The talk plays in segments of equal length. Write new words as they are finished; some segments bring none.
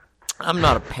I'm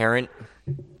not a parent,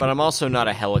 but I'm also not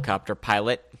a helicopter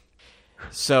pilot.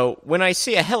 So when I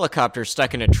see a helicopter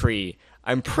stuck in a tree,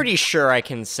 I'm pretty sure I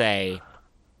can say,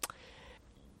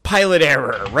 pilot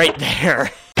error right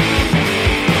there.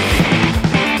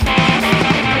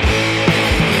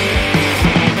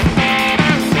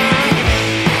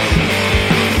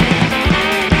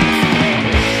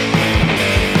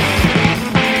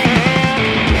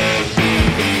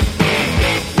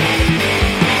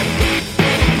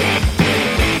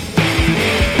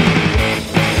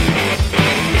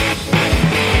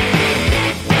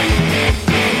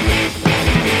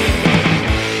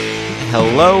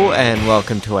 Hello and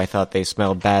welcome to I Thought They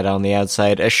Smelled Bad on the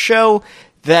Outside, a show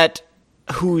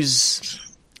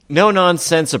whose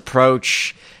no-nonsense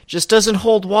approach just doesn't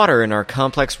hold water in our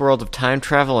complex world of time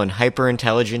travel and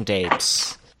hyper-intelligent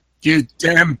apes. You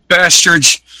damn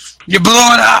bastards! You blew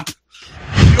it up!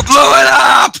 You blew it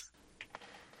up!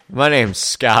 My name's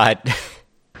Scott.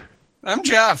 I'm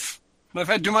Jeff. I've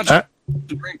had too much to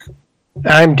drink.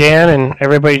 I'm Dan, and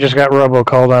everybody just got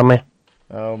robocalled on me.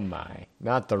 Oh my.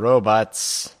 Not the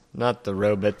robots. Not the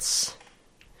robots.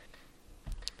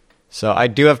 So I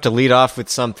do have to lead off with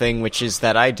something, which is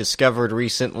that I discovered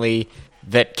recently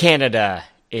that Canada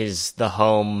is the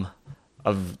home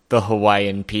of the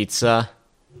Hawaiian pizza.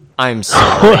 I'm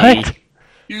sorry. What?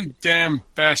 You damn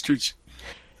bastards.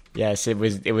 Yes, it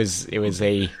was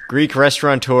a Greek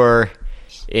restaurateur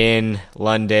in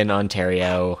London,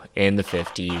 Ontario in the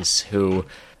 50s who,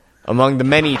 among the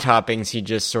many toppings he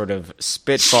just sort of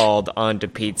spitballed onto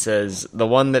pizzas, the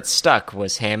one that stuck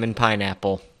was ham and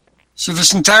pineapple. So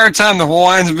this entire time the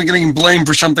Hawaiians have been getting blamed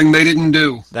for something they didn't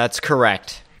do. That's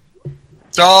correct.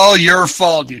 It's all your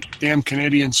fault, you damn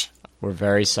Canadians. We're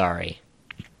very sorry.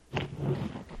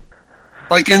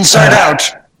 Like Inside Out,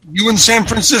 you in San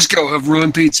Francisco have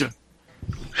ruined pizza.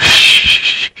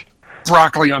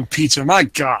 Broccoli on pizza, my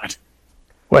God.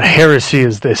 What heresy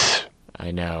is this? I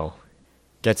know.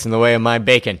 Gets in the way of my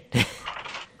bacon.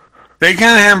 Bacon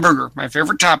and hamburger, my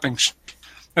favorite toppings.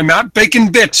 And not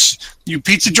bacon bits. You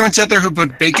pizza joints out there who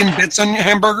put bacon bits on your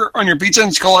hamburger, on your pizza,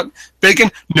 and call it bacon?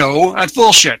 No, that's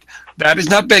bullshit. That is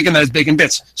not bacon, that is bacon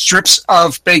bits. Strips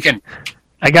of bacon.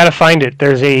 I gotta find it.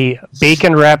 There's a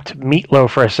bacon-wrapped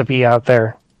meatloaf recipe out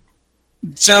there.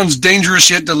 It sounds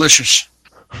dangerous yet delicious.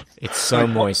 It's so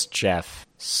moist, Jeff.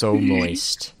 So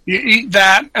moist. You eat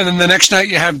that, and then the next night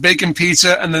you have bacon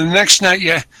pizza, and then the next night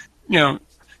you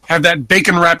have that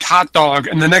bacon-wrapped hot dog,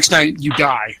 and the next night you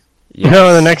die. Yes.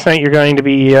 No, the next night you're going to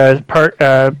be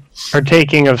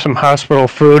partaking of some hospital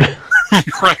food.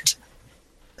 Correct.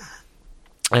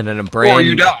 And then a brand... Or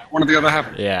you die. One or the other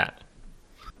happens. Yeah.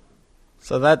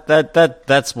 So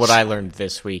that's what I learned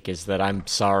this week, is that I'm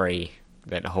sorry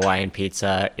that Hawaiian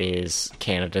pizza is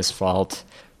Canada's fault.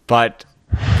 But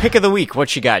pick of the week,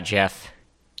 what you got, Jeff?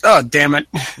 Oh, damn it.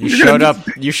 You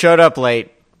showed up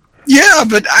late. Yeah,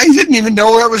 but I didn't even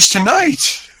know that was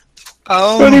tonight.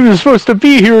 Not even supposed to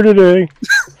be here today.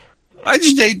 I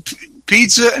just ate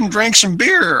pizza and drank some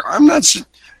beer. I'm not...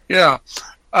 Yeah.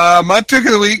 My pick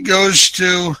of the week goes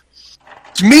to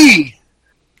me.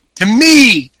 To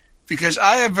me. Because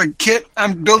I have a kit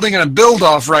I'm building in a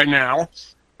build-off right now.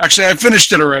 Actually, I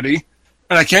finished it already.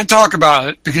 And I can't talk about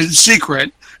it because it's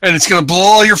secret. And it's going to blow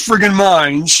all your friggin'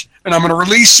 minds. And I'm going to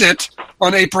release it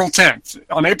on April 10th.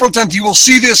 On April 10th, you will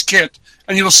see this kit.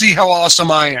 And you will see how awesome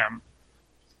I am.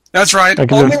 That's right.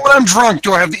 Only when I'm drunk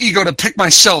do I have the ego to pick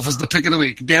myself as the pick of the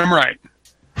week. Damn right.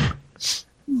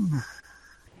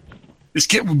 This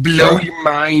kit will blow your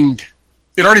mind.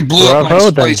 It already blew up my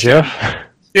display stand. Jeff.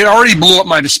 It already blew up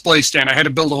my display stand. I had to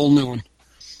build a whole new one.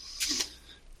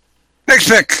 Next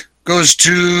pick goes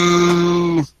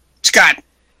to Scott.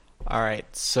 All right,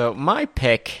 so my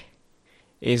pick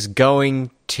is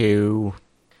going to...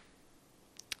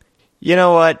 You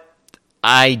know what?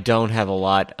 I don't have a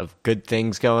lot of good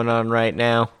things going on right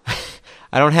now.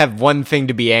 I don't have one thing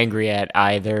to be angry at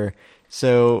either.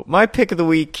 So my pick of the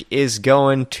week is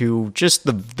going to just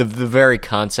the very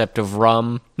concept of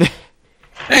rum.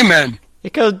 Amen.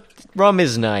 Rum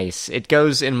is nice. It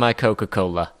goes in my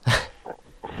Coca-Cola.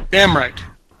 Damn right.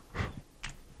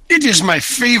 It is my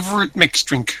favorite mixed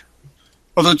drink.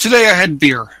 Although today I had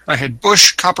beer. I had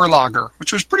Busch Copper Lager,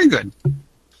 which was pretty good.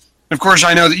 Of course,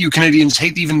 I know that you Canadians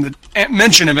hate even the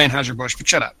mention of Anheuser-Busch, but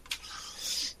shut up.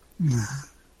 It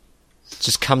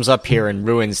just comes up here and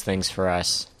ruins things for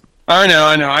us. I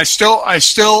know.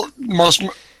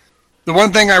 The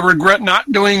one thing I regret not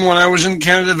doing when I was in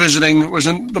Canada visiting was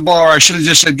in the bar. I should have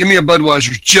just said, give me a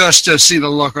Budweiser, just to see the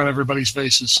look on everybody's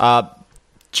faces.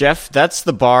 Jeff, that's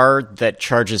the bar that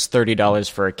charges $30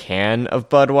 for a can of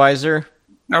Budweiser.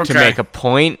 Okay. To make a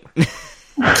point.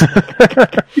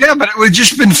 Yeah, but it would have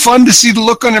just been fun to see the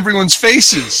look on everyone's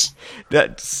faces.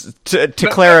 That's to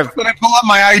clarify. Then I pull out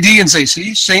my ID and say,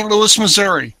 "See, St. Louis,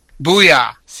 Missouri,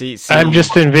 booyah!" See, I'm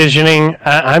just envisioning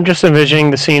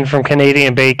the scene from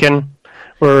Canadian Bacon,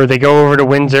 where they go over to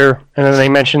Windsor and then they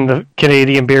mention the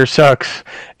Canadian beer sucks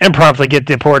and promptly get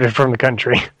deported from the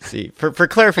country. See, for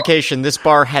clarification, this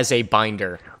bar has a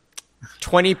binder,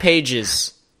 20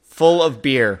 pages full of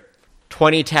beer,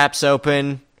 20 taps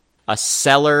open, a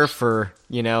cellar for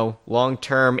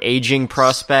long-term aging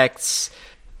prospects,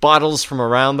 bottles from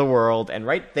around the world, and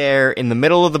right there in the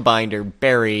middle of the binder,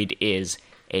 buried, is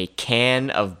a can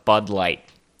of Bud Light.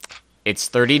 It's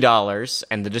 $30,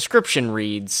 and the description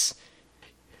reads,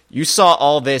 "You saw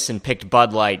all this and picked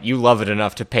Bud Light. You love it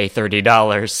enough to pay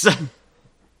 $30.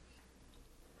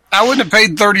 I wouldn't have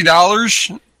paid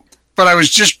 $30, but I was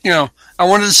just, I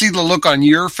wanted to see the look on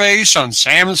your face, on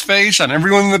Sam's face, on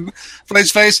everyone in the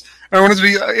place face. I wanted to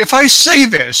be, if I say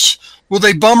this, will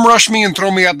they bum rush me and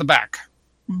throw me out the back?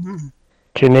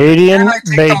 Canadian And I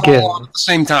take Bacon. them all on at the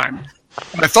same time.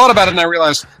 But I thought about it and I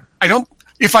realized,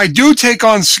 if I do take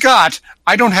on Scott,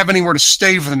 I don't have anywhere to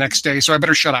stay for the next day, so I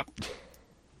better shut up.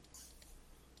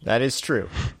 That is true.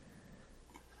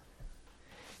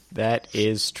 That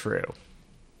is true.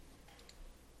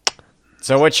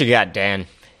 So what you got, Dan?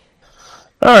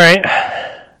 All right.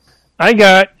 I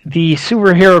got the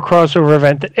superhero crossover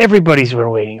event that everybody's been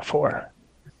waiting for.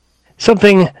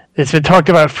 Something that's been talked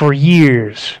about for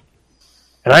years.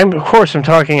 And I'm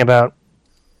talking about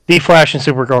the Flash and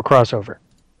Supergirl crossover.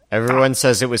 Everyone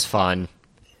says it was fun.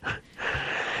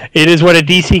 It is what a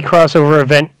DC crossover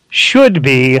event should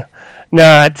be,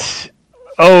 not,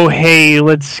 oh, hey,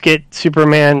 let's get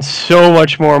Superman so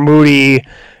much more moody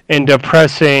and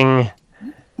depressing.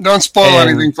 Don't spoil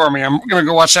anything for me. I'm going to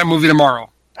go watch that movie tomorrow.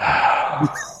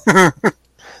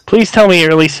 Please tell me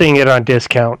you're at least seeing it on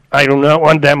discount. I do not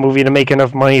want that movie to make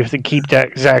enough money to keep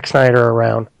that Zack Snyder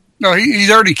around. No, he's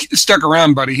already stuck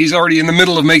around, buddy. He's already in the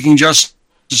middle of making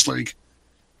Justice League.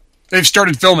 They've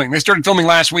started filming. They started filming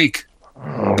last week,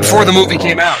 before the movie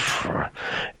came out.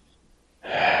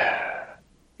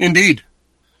 Indeed.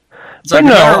 It's like,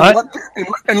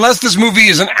 unless this movie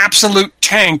is an absolute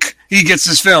tank, he gets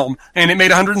his film. And it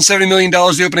made $170 million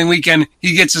the opening weekend,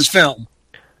 he gets his film.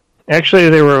 Actually,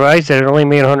 they revised it. It only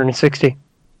made 160.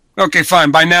 Okay,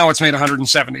 fine. By now, it's made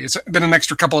 170. It's been an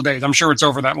extra couple of days. I'm sure it's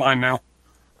over that line now.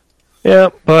 Yeah,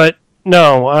 but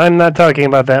no, I'm not talking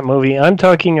about that movie. I'm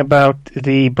talking about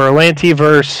the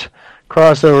Berlanti-verse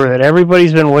crossover that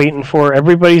everybody's been waiting for,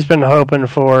 everybody's been hoping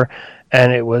for,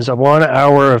 and it was a 1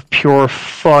 hour of pure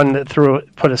fun that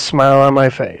put a smile on my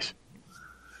face.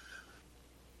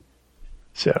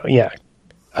 So, yeah.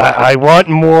 I want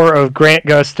more of Grant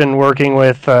Gustin working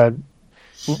with,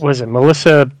 was it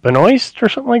Melissa Benoist or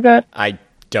something like that? I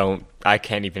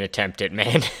can't even attempt it,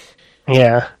 man.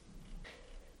 Yeah.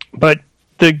 But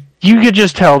you could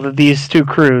just tell that these two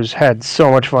crews had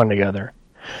so much fun together.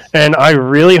 And I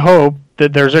really hope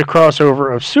that there's a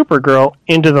crossover of Supergirl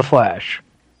into The Flash.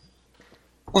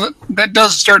 Well, that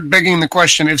does start begging the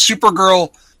question. If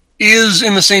Supergirl is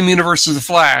in the same universe as The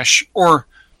Flash, or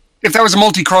if that was a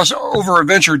multi-crossover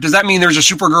adventure, does that mean there's a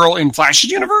Supergirl in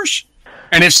Flash's universe?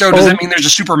 And if so, does that mean there's a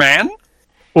Superman?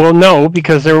 Well, no,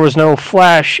 because there was no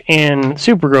Flash in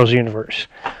Supergirl's universe.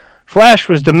 Flash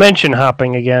was dimension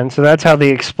hopping again, so that's how they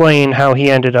explain how he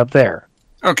ended up there.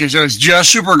 Okay, so it's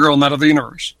just Supergirl, not of the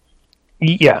universe.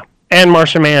 Yeah, and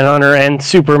Martian Manhunter and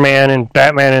Superman and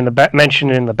Batman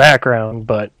mentioned in the background,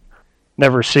 but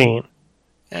never seen.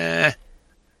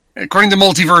 According to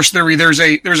multiverse theory, there's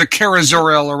a Kara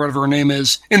Zor-El or whatever her name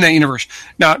is in that universe.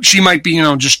 Now she might be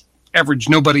just average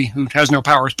nobody who has no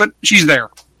powers, but she's there.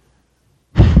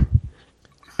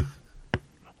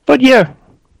 But yeah,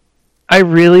 I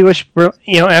really wish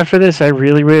after this, I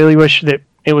really, really wish that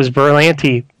it was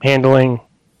Berlanti handling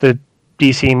the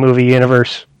DC movie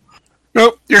universe.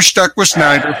 Nope, you're stuck with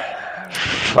Snyder.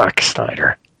 Fuck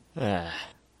Snyder.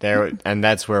 And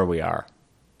that's where we are.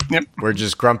 Yep. We're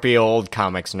just grumpy old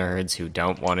comics nerds who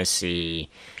don't want to see...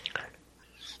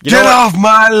 Get off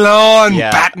my lawn,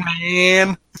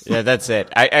 Batman! Yeah, that's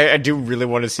it. I do really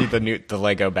want to see the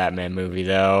Lego Batman movie,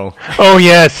 though. Oh,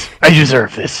 yes. I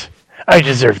deserve this. I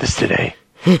deserve this today.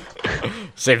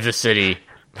 Save the city.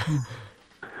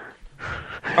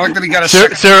 I like that he got a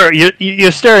Sir,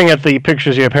 you're staring at the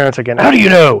pictures of your parents again. How do you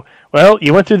know? Well,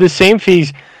 you went through the same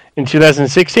phase in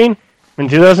 2016, in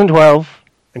 2012,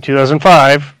 in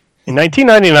 2005, in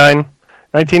 1999,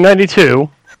 1992,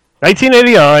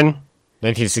 1989,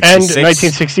 1966. and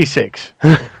 1966.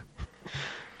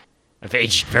 I've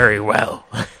aged very well.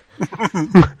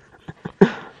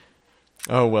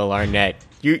 Oh, Will Arnett.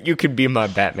 You could be my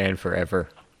Batman forever.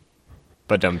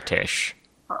 Tish.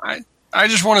 I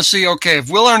just want to see, okay, if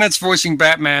Will Arnett's voicing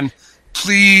Batman,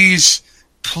 please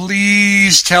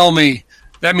tell me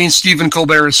that means Stephen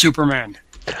Colbert is Superman.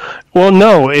 Well,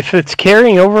 no. If it's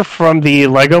carrying over from the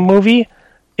Lego movie,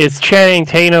 it's Channing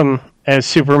Tatum as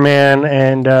Superman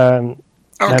and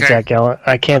not Zach Gallivan.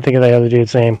 I can't think of the other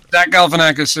dude's name. Zach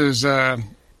Galifianakis is no,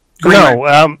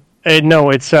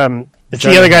 it's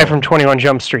the other guy from 21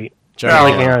 Jump Street. I'm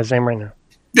blanking on his name right now.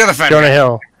 The other fat Jonah guy.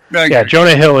 Hill. Yeah,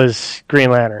 Jonah Hill is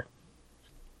Green Lantern.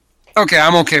 Okay,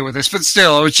 I'm okay with this, but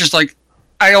still, it was just like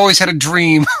I always had a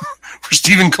dream for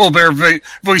Stephen Colbert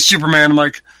voice Superman. I'm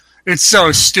like, it's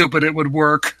so stupid it would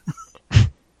work.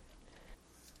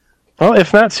 Well,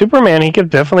 if not Superman, he could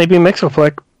definitely be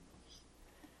Mxyzptlk.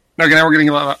 Okay, now we're getting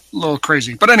a little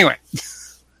crazy. But anyway.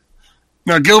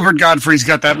 No, Gilbert Gottfried's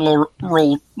got that little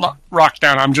roll rock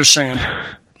down, I'm just saying.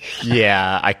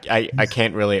 Yeah, I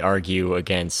can't really argue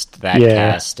against that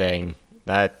casting.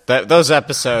 That those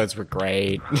episodes were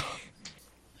great.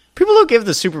 People don't give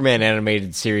the Superman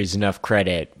animated series enough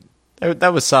credit.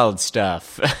 That was solid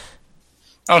stuff.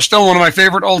 Still one of my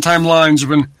favorite all-time lines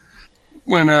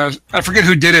when I forget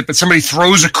who did it, but somebody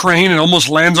throws a crane and almost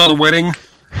lands on the wedding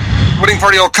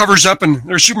party all covers up, and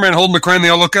there's Superman holding the crane. They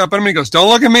all look up at him. He goes, "Don't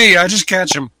look at me. I just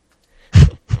catch him."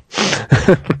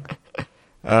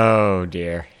 Oh,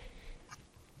 dear.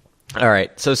 All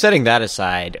right, so setting that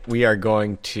aside, we are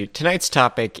going to... Tonight's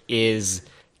topic is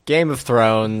Game of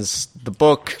Thrones, the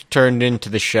book turned into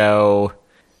the show,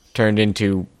 turned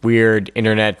into weird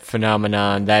internet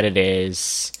phenomenon that it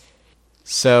is.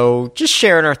 So just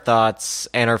sharing our thoughts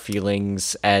and our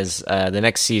feelings as the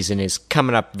next season is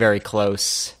coming up very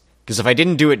close. Because if I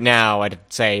didn't do it now, I'd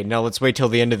say, no, let's wait till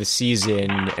the end of the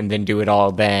season and then do it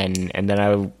all then.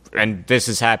 And this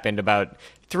has happened about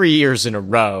 3 years in a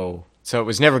row. So it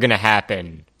was never going to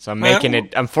happen. So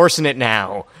I'm forcing it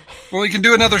now. Well, we can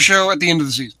do another show at the end of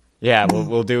the season. Yeah,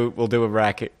 we'll do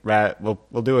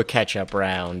a catch up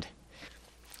round.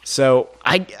 So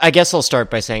I guess I'll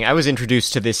start by saying I was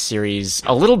introduced to this series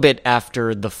a little bit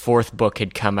after the fourth book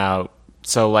had come out.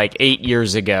 So like 8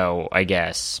 years ago, I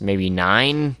guess, maybe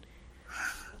 9.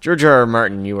 George R. R.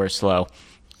 Martin, you are slow.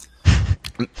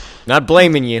 Not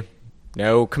blaming you.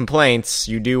 No complaints.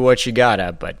 You do what you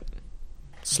gotta, but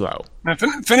slow. Now,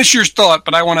 finish your thought,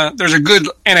 but there's a good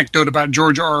anecdote about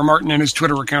George R. R. Martin and his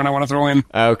Twitter account I want to throw in.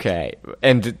 Okay.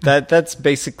 And that's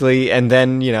basically, and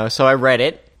then, so I read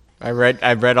it. I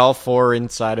read all 4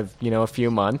 inside of, a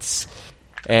few months.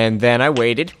 And then I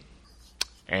waited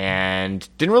and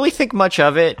didn't really think much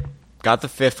of it. Got the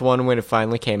 5th one when it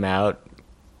finally came out.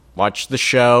 Watched the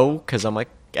show, because I'm like,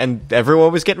 and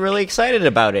everyone was getting really excited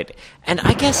about it. And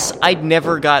I guess I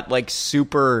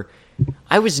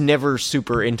was never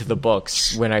super into the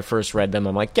books when I first read them.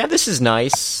 I'm like, yeah, this is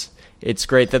nice. It's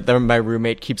great that my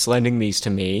roommate keeps lending these to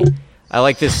me. I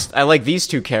like these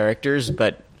 2 characters,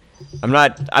 but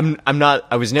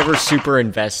I was never super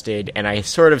invested, and I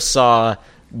sort of saw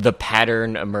the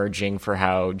pattern emerging for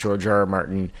how George R. R.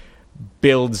 Martin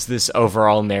builds this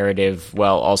overall narrative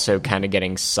while also kind of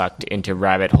getting sucked into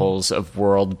rabbit holes of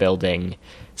world building.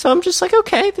 So I'm just like,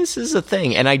 okay, this is a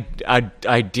thing. And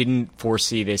I didn't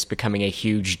foresee this becoming a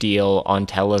huge deal on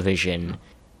television,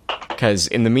 because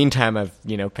in the meantime I've,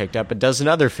 picked up a dozen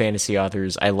other fantasy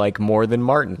authors I like more than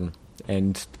Martin.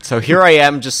 And so here I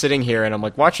am just sitting here and I'm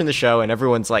like watching the show and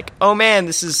everyone's like, oh man,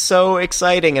 this is so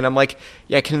exciting. And I'm like,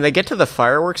 yeah, can they get to the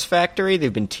fireworks factory?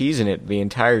 They've been teasing it the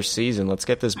entire season. Let's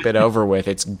get this bit over with.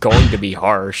 It's going to be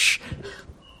harsh.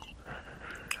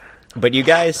 But you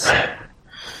guys...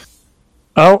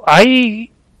 Oh, I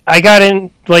got in,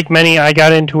 like many, I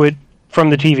got into it from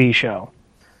the TV show.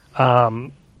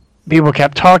 People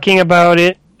kept talking about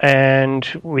it, and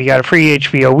we got a free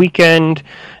HBO weekend.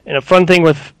 And a fun thing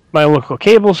with my local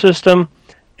cable system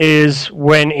is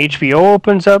when HBO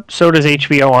opens up, so does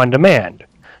HBO On Demand.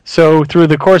 So through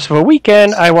the course of a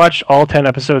weekend, I watched all 10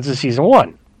 episodes of Season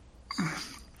 1.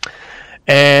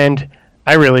 And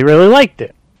I really, really liked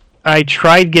it. I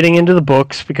tried getting into the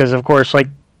books because, of course,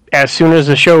 as soon as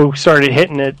the show started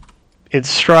hitting its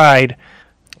stride,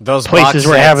 those places box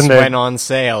were having went on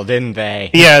sale, didn't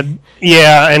they?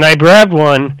 Yeah, and I grabbed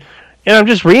one, and I'm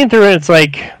just reading through it, and it's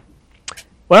like,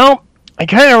 well, I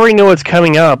kind of already know what's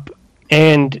coming up,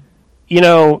 and,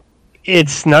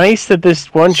 it's nice that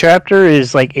this one chapter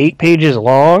is 8 pages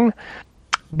long,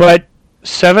 but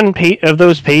 7 of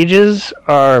those pages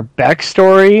are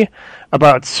backstory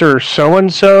about Sir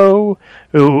So-and-so,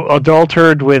 who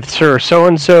adulterated with Sir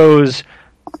So-and-so's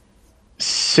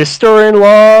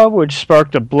sister-in-law, which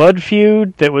sparked a blood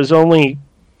feud that was only,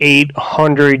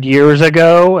 800 years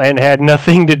ago and had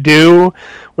nothing to do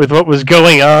with what was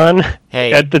going on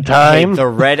at the time. Hey, the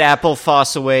red apple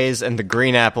fossilways and the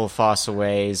green apple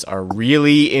fossilways are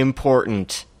really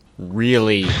important.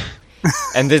 Really.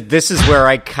 And this is where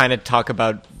I kind of talk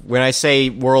about, when I say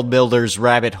World Builders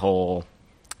rabbit hole,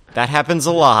 that happens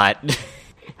a lot.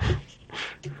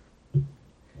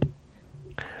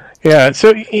 Yeah,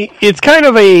 so it's kind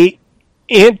of a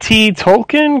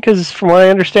anti-Tolkien, because from what I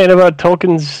understand about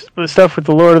Tolkien's stuff with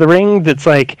the Lord of the Rings, it's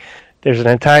like there's an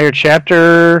entire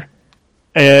chapter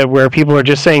where people are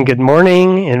just saying good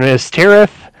morning in Minas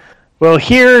Tirith. Well,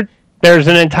 here there's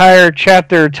an entire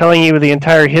chapter telling you the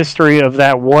entire history of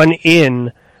that one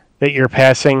inn that you're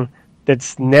passing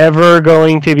that's never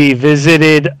going to be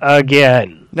visited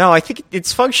again. No, I think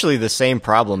it's functionally the same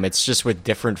problem. It's just with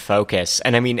different focus.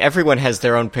 And I mean, everyone has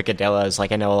their own picadillos.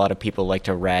 Like, I know a lot of people like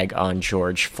to rag on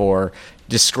George for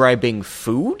describing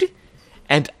food.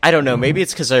 And I don't know, maybe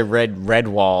it's because I read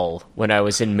Redwall when I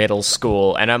was in middle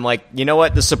school. And I'm like, you know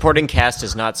what? The supporting cast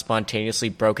is not spontaneously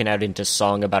broken out into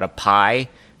song about a pie.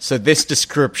 So this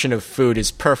description of food is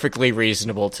perfectly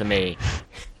reasonable to me.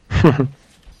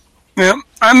 Yeah,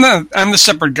 I'm the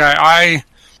separate guy. I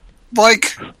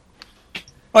like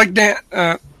Dan.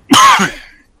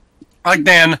 Like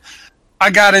Dan, I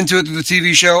got into it through the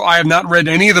TV show. I have not read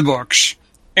any of the books,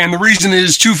 and the reason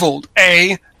is twofold: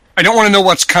 A, I don't want to know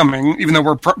what's coming, even though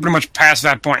we're pretty much past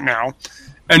that point now,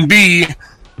 and B,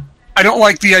 I don't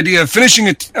like the idea of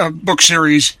finishing a book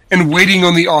series and waiting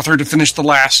on the author to finish the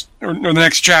last or the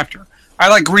next chapter. I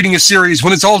like reading a series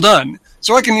when it's all done,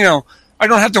 so I can, I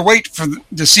don't have to wait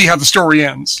to see how the story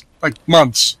ends, like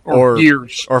months or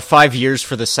years. Or 5 years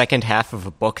for the second half of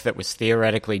a book that was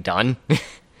theoretically done.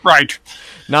 Right.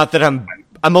 Not that I'm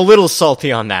a little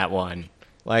salty on that one.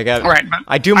 Like,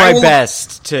 I do my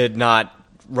best to not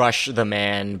rush the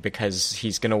man because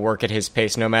he's going to work at his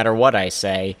pace no matter what I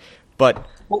say. But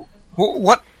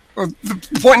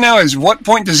the point now is, what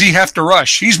point does he have to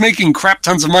rush? He's making crap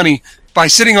tons of money by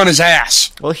sitting on his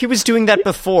ass. Well, he was doing that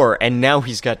before, and now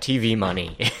he's got TV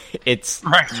money. It's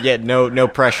right. No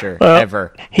pressure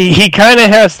ever. He kind of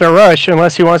has to rush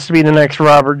unless he wants to be the next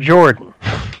Robert Jordan.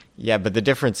 Yeah, but the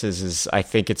difference is I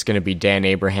think it's going to be Dan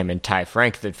Abraham and Ty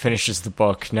Frank that finishes the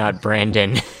book, not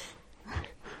Brandon.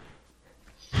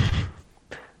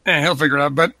 He'll figure it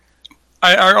out. But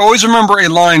I always remember a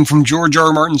line from George R.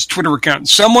 R. Martin's Twitter account.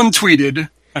 Someone tweeted,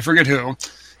 I forget who,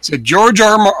 said George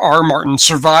R. R. Martin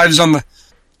survives on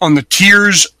the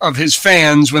tears of his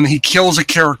fans when he kills a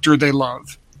character they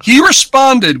love. He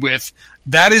responded with,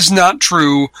 "That is not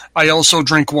true. I also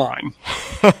drink wine."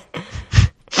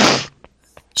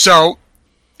 So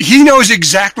he knows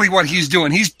exactly what he's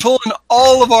doing. He's pulling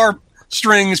all of our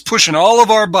strings, pushing all of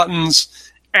our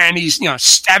buttons, and he's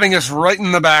stabbing us right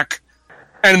in the back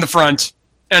and in the front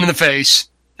and in the face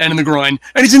and in the groin,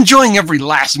 and he's enjoying every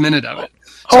last minute of it.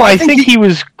 So I think he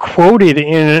was quoted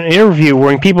in an interview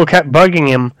where people kept bugging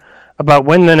him about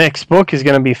when the next book is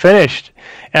going to be finished.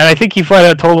 And I think he flat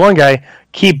out told one guy,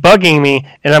 "Keep bugging me,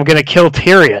 and I'm going to kill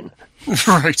Tyrion."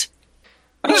 Right.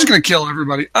 I'm just going to kill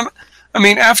everybody.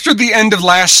 After the end of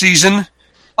last season,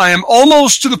 I am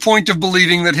almost to the point of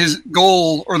believing that his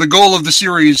goal, or the goal of the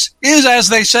series, is, as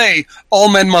they say, all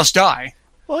men must die.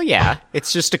 Well, yeah.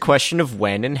 It's just a question of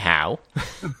when and how.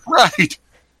 Right.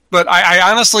 But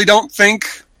I honestly don't think...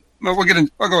 Well, I'll go ahead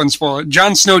and spoil it.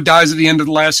 Jon Snow dies at the end of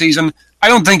the last season. I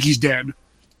don't think he's dead.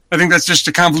 I think that's just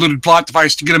a convoluted plot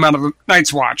device to get him out of the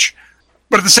Night's Watch.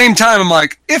 But at the same time, I'm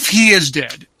like, if he is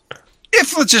dead,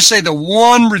 if, let's just say, the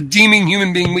one redeeming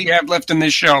human being we have left in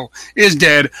this show is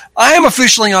dead, I am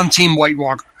officially on Team White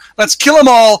Walker. Let's kill them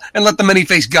all and let the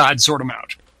many-faced God sort them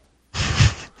out.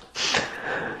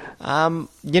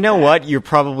 You know what? You're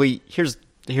probably... Here's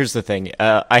the thing.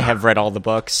 I have read all the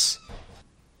books.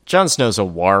 Jon Snow's a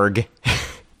warg.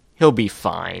 He'll be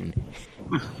fine.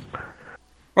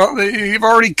 Well, you've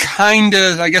already kind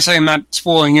of... I guess I am not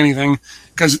spoiling anything,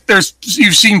 because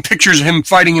you've seen pictures of him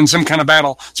fighting in some kind of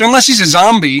battle. So unless he's a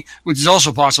zombie, which is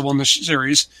also possible in this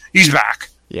series, he's back.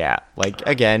 Yeah,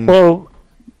 again... Well,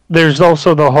 there's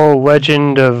also the whole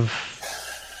legend of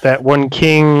that one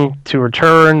king to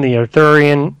return, the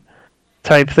Arthurian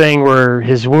type thing, where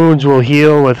his wounds will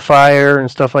heal with fire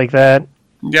and stuff like that.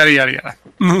 Yada, yada,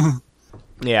 yada.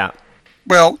 Yeah.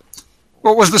 Well,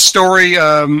 what was the story?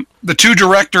 The two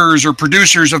directors or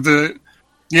producers of the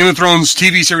Game of Thrones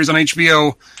TV series on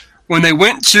HBO, when they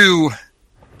went to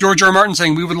George R. R. Martin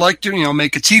saying, "We would like to,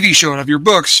 make a TV show out of your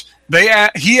books,"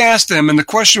 he asked them, and the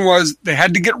question was, they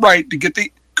had to get right to get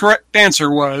the correct answer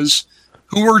was,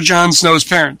 who were Jon Snow's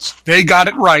parents? They got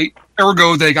it right,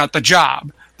 ergo they got the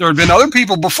job. There had been other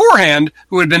people beforehand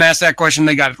who had been asked that question,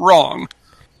 they got it wrong.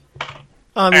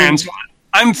 And so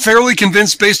I'm fairly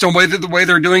convinced, based on the way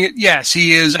they're doing it, yes,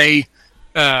 he is a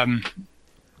Targaryen?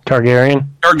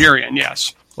 Targaryen,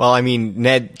 yes. Well, I mean,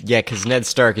 because Ned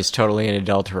Stark is totally an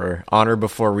adulterer. Honor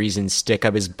before reason, stick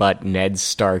up his butt, Ned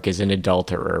Stark is an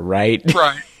adulterer, right?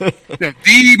 Right. Yeah,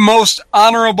 the most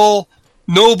honorable,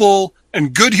 noble,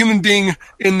 and good human being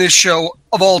in this show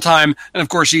of all time. And, of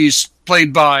course, he's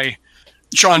played by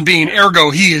Sean Bean. Ergo,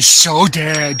 he is so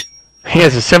dead. He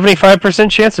has a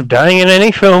 75% chance of dying in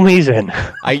any film he's in.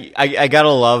 I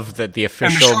gotta love that the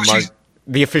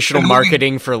official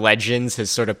marketing for Legends has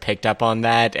sort of picked up on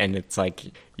that, and it's like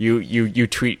you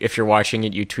tweet, if you're watching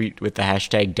it, you tweet with the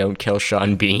hashtag "Don't Kill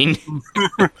Sean Bean."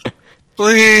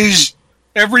 Please,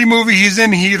 every movie he's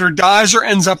in, he either dies or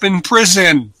ends up in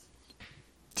prison.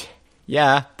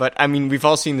 Yeah, but I mean, we've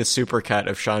all seen the supercut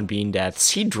of Sean Bean deaths.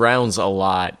 He drowns a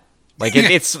lot. Like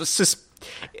it's just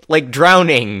like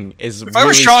drowning is if really I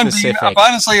was Sean specific. Bean,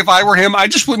 honestly, if I were him, I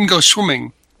just wouldn't go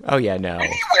swimming Oh yeah, no.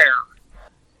 anywhere.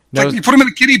 No, Like, you put him in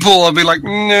a kiddie pool, I'd be like,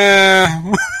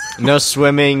 nah. no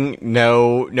swimming,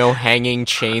 no hanging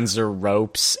chains or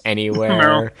ropes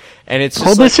anywhere. No. And it's just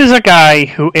Well, this is a guy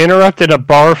who interrupted a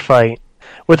bar fight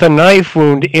with a knife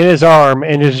wound in his arm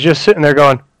and is just sitting there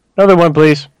going, "Another one,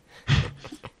 please."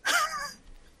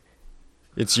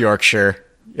 it's Yorkshire.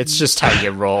 It's just how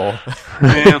you roll.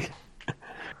 Yeah.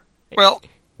 Well,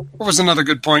 what was another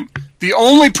good point? The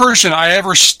only person I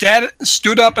ever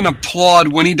stood up and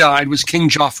applaud when he died was King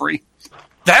Joffrey.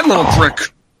 That little prick.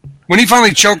 When he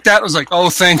finally choked out, it was like, oh,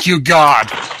 thank you, God.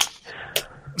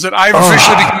 That I've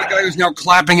officially become the guy who's now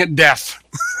clapping at death.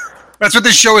 That's what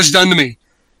this show has done to me.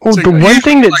 Well, It's the like, one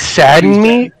thing that like, saddened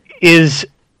me is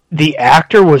the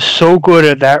actor was so good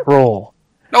at that role.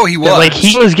 No, he was. That, like,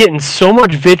 he was getting so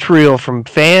much vitriol from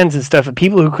fans and stuff, and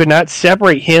people who could not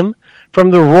separate him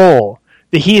from the role,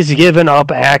 that he has given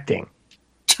up acting.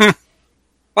 I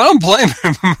don't blame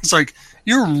him. It's like,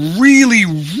 you're really,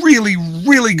 really,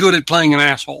 really good at playing an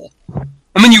asshole.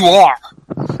 I mean, you are.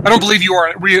 I don't believe you are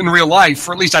in real life,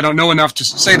 or at least I don't know enough to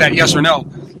say that yes or no.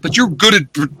 But you're good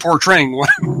at portraying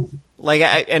one. Like,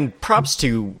 and props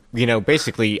to,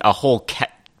 basically a whole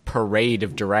parade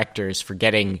of directors for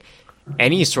getting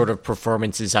any sort of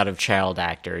performances out of child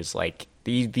actors. Like,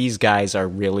 these guys are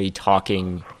really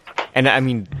talking. And I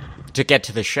mean, to get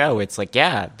to the show, it's like,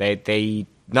 yeah, they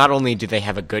not only do they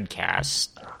have a good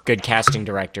casting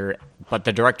director, but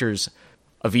the directors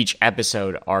of each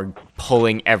episode are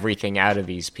pulling everything out of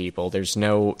these people. There's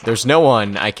no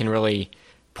one I can really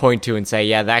point to and say,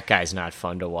 yeah, that guy's not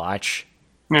fun to watch.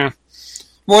 Yeah.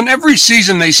 Well, in every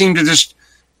season, they seem to just...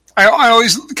 I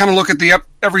always kind of look at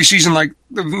every season like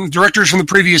the directors from the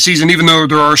previous season, even though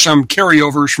there are some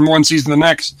carryovers from one season to the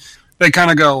next, they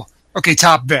kind of go, okay,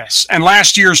 top this. And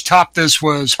last year's top this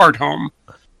was Heart Home.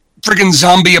 Friggin'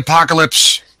 zombie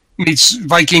apocalypse meets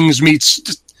Vikings meets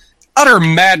just utter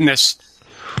madness.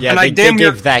 Yeah, and they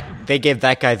gave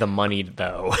that guy the money,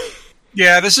 though.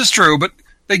 Yeah, this is true, but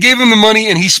they gave him the money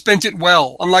and he spent it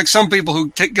well, unlike some people who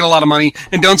get a lot of money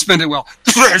and don't spend it well.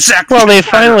 Well, they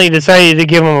finally decided to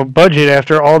give him a budget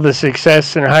after all the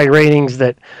success and high ratings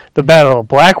that the Battle of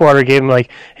Blackwater gave him. Like,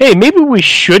 hey, maybe we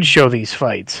should show these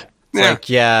fights.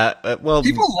 Yeah. Well,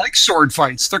 people like sword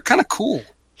fights. They're kind of cool.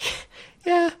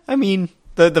 Yeah, I mean,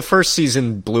 the first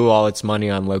season blew all its money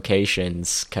on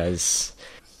locations, because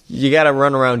you got to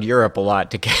run around Europe a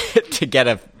lot to get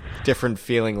a different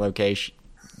feelings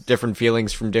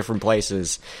from different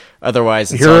places.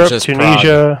 Otherwise, it's Europe, all just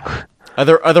Tunisia. Prague.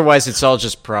 Otherwise, it's all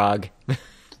just Prague.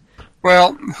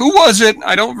 Well, who was it?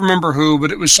 I don't remember who,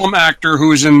 but it was some actor who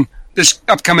was in this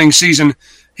upcoming season.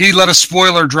 He let a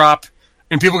spoiler drop,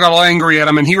 and people got all angry at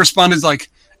him, and he responded like,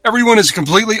 everyone is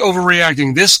completely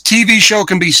overreacting. This TV show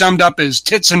can be summed up as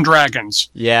tits and dragons.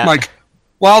 Yeah. Like,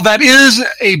 while that is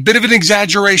a bit of an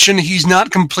exaggeration, he's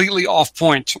not completely off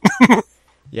point.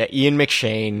 Yeah, Ian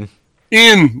McShane.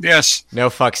 Ian, yes. No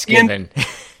fucks given.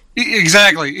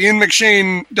 Exactly. Ian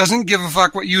McShane doesn't give a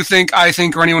fuck what you think, I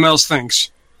think, or anyone else thinks.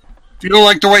 If you don't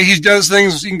like the way he does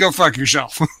things, you can go fuck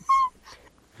yourself.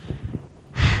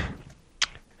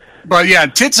 But yeah,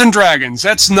 tits and dragons.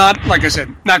 That's not, like I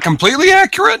said, not completely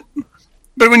accurate.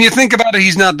 But when you think about it,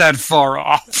 he's not that far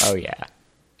off. Oh yeah.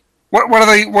 What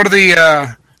are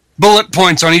the bullet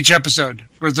points on each episode?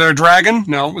 Was there a dragon?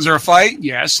 No. Was there a fight?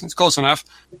 Yes. That's close enough.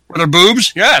 Were there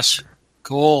boobs? Yes.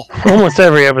 Cool. Almost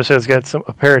every episode's got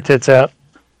a pair of tits out.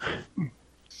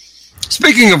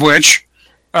 Speaking of which,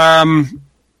 my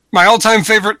all-time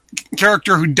favorite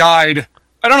character who died,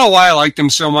 I don't know why I liked him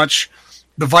so much,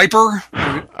 the Viper.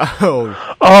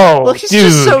 Oh, Oh, look, he's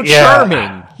dude, just so yeah.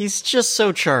 charming. he's just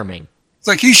so charming. It's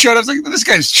like he showed up. It's like, this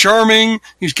guy's charming.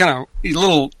 He's a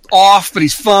little off, but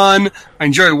he's fun. I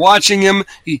enjoy watching him.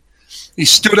 He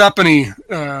stood up and he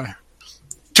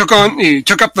took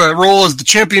up the role as the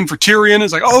champion for Tyrion.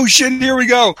 It's like, oh shit, here we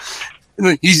go.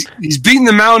 And he's beating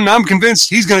the mountain. I'm convinced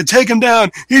he's going to take him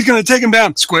down. He's going to take him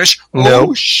down. Squish. Nope.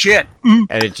 Oh shit.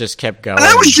 And it just kept going. And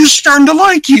I was just starting to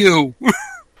like you.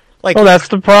 Well, that's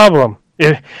the problem.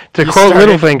 To quote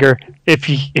Littlefinger,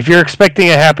 if you're expecting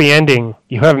a happy ending,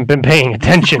 you haven't been paying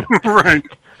attention. Right.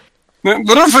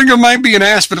 Littlefinger might be an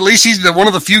ass, but at least he's one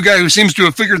of the few guys who seems to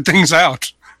have figured things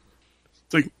out.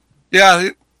 It's like, yeah,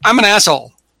 I'm an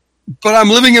asshole, but I'm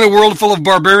living in a world full of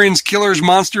barbarians, killers,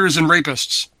 monsters, and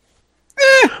rapists.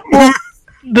 Well,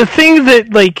 the thing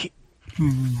that, like,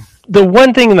 the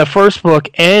one thing in the first book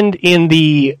and in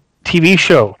the TV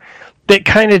show that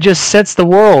kind of just sets the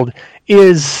world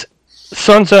is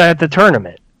Sansa at the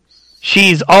tournament.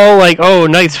 She's all like, oh,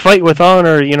 knights fight with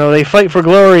honor, they fight for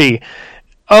glory.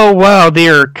 Oh, wow,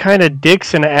 they're kind of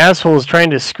dicks and assholes trying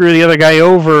to screw the other guy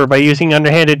over by using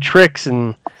underhanded tricks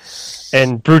and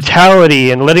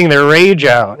brutality and letting their rage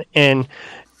out. And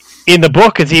in the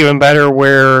book, it's even better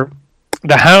where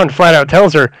the Hound flat out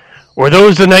tells her, were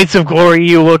those the knights of glory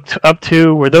you looked up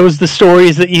to? Were those the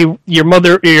stories that your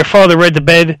mother or your father read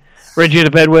you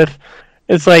to bed with?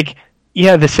 It's like,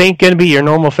 yeah, this ain't going to be your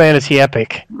normal fantasy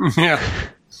epic. Yeah.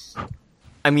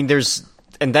 I mean,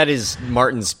 and that is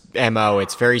Martin's MO.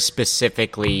 It's very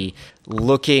specifically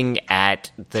looking at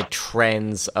the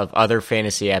trends of other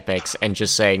fantasy epics and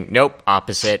just saying, nope,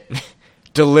 opposite.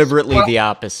 Deliberately the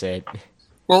opposite.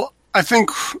 Well, I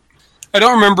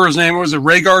don't remember his name. What was it,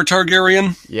 Rhaegar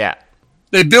Targaryen? Yeah.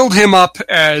 They build him up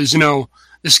as,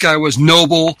 this guy was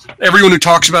noble. Everyone who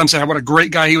talks about him said, what a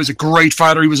great guy. He was a great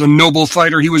fighter. He was a noble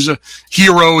fighter. He was a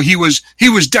hero. He was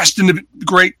destined to be a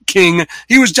great king.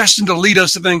 He was destined to lead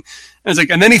us to thing. And it's like,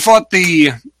 and then he fought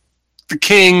the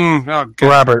king,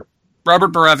 Robert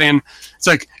Baratheon. It's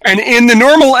like, and in the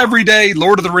normal everyday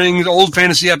Lord of the Rings, old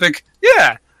fantasy epic,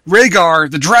 yeah, Rhaegar,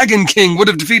 the Dragon King, would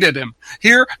have defeated him.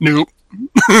 Here, nope.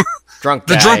 Drunk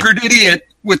the guy. drunkard idiot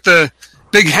with the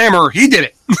big hammer, he did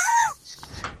it.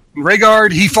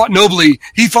 Rhaegar, he fought nobly,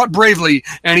 he fought bravely,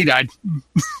 and he died.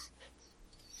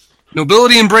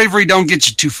 Nobility and bravery don't get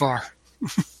you too far.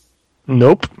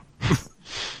 Nope.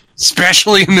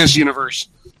 Especially in this universe.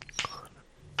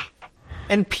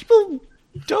 And people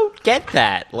don't get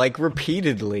that, like,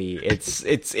 repeatedly.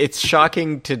 It's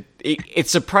shocking to... It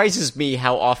surprises me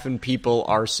how often people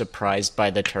are surprised by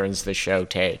the turns the show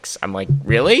takes. I'm like,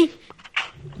 really?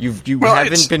 You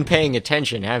haven't been paying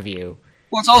attention, have you?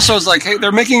 Well, it's like, hey,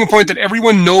 they're making a point that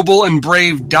everyone noble and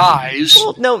brave dies.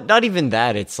 Well, no, not even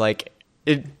that. It's like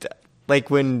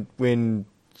when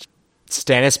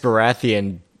Stannis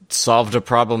Baratheon solved a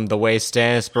problem the way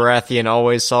Stannis Baratheon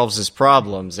always solves his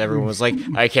problems. Everyone was like,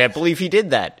 I can't believe he did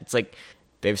that. It's like,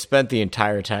 they've spent the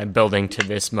entire time building to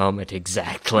this moment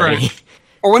exactly. Right.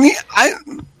 Or when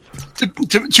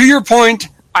to your point,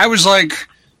 I was like,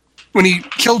 when he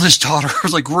killed his daughter, I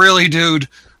was like, really, dude?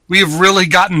 We have really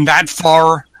gotten that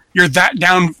far. You're that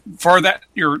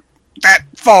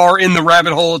far in the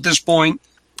rabbit hole at this point.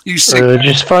 You sick.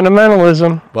 Just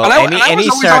fundamentalism. Well, any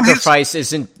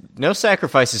sacrifice no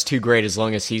sacrifice is too great as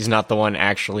long as he's not the one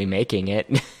actually making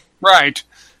it. Right.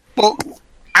 Well,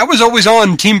 I was always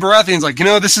on Team Baratheon's like,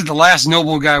 this is the last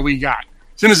noble guy we got.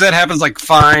 As soon as that happens, like,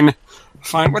 fine.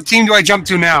 What team do I jump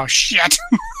to now? Shit.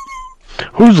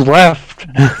 Who's left?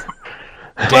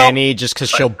 Dany, just because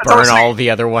she'll burn all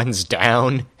the other ones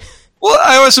down. Well,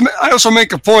 I also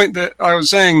make a point that I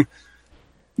was saying,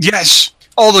 yes,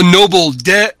 all the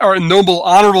noble,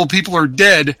 honorable people are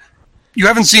dead. You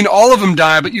haven't seen all of them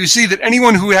die, but you see that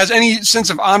anyone who has any sense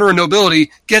of honor and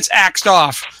nobility gets axed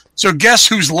off. So guess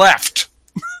who's left?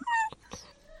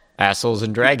 Assholes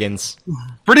and dragons.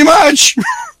 Pretty much.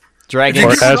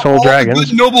 Dragons. Or asshole dragons.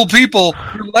 Good noble people,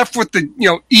 you're left with the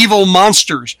evil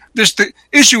monsters. The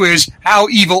issue is, how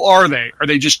evil are they? Are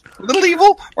they just a little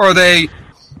evil, or are they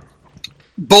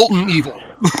Bolton evil?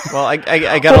 Well,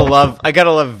 I gotta love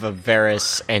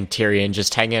Varys and Tyrion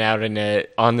just hanging out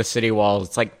on the city wall.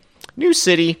 It's like, new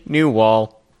city, new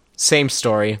wall, same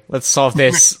story. Let's solve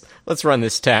this. Let's run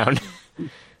this town.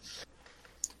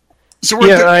 So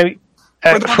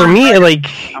for me, like,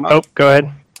 go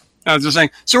ahead. I was just saying.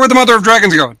 So where'd the Mother of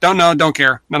Dragons go? Don't know. Don't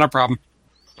care. Not a problem.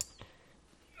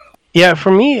 Yeah,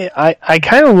 for me, I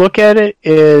kind of look at it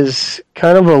as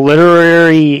kind of a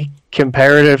literary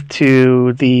comparative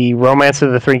to the Romance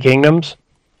of the Three Kingdoms.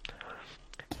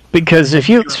 Because if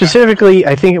you specifically,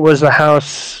 I think it was the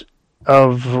House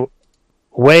of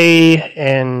Wei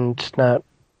and not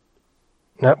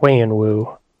Wei and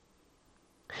Wu.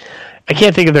 I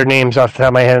can't think of their names off the top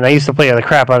of my head, and I used to play the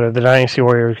crap out of the Dynasty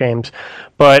Warriors games.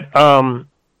 But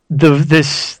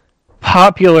this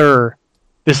leader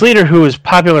who was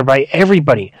popular by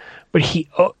everybody, but he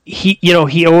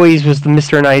always was the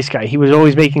Mr. Nice Guy. He was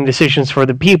always making decisions for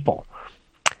the people.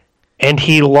 And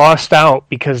he lost out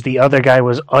because the other guy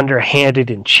was underhanded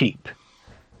and cheap.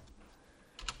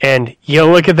 And you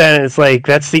look at that and it's like,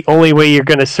 that's the only way you're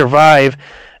going to survive.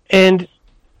 And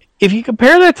if you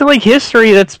compare that to like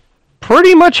history, that's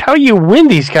pretty much how you win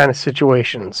these kind of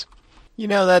situations. You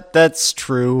know, that's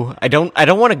true. I don't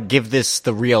want to give this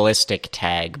the realistic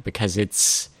tag because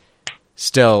it's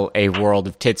still a world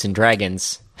of tits and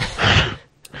dragons.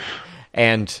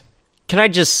 And can I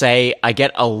just say, I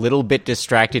get a little bit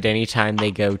distracted anytime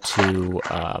they go to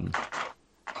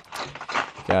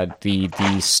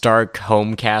the Stark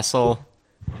home castle,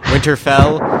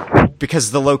 Winterfell,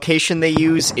 because the location they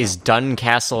use is Dun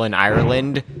Castle in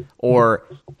Ireland, or,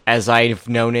 as I've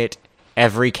known it,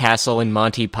 every castle in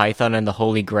Monty Python and the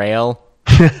Holy Grail.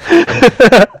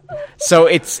 So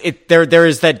there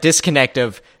is that disconnect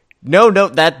of, no,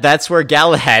 that's where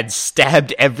Galahad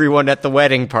stabbed everyone at the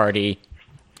wedding party.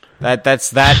 That's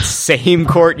that same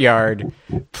courtyard.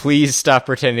 Please stop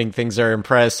pretending things are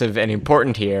impressive and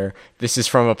important here. This is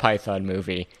from a Python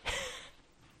movie.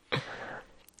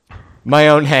 My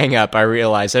own hang-up, I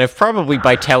realize. And if probably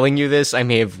by telling you this, I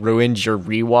may have ruined your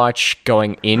rewatch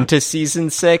going into Season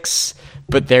 6.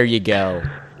 But there you go.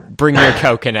 Bring your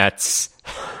coconuts.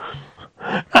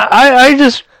 I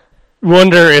just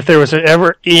wonder if there was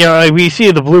ever... we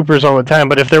see the bloopers all the time,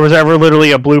 but if there was ever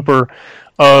literally a blooper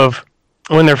of...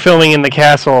 when they're filming in the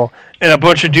castle, and a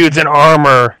bunch of dudes in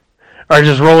armor are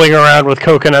just rolling around with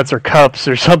coconuts or cups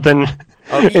or something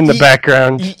in the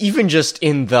background. Even just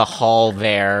in the hall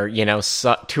there,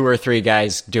 2 or 3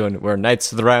 guys doing, we're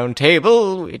Knights of the Round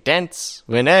Table, we dance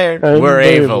whenever we're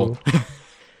able.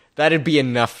 That'd be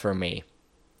enough for me.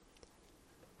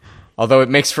 Although it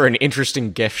makes for an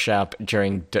interesting gift shop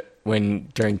during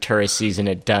tourist season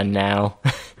at Dun now.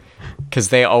 Because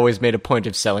they always made a point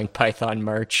of selling Python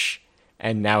merch.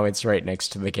 And now it's right next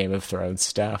to the Game of Thrones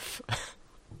stuff.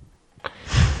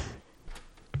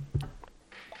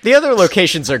 The other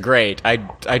locations are great. I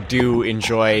do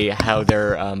enjoy how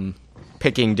they're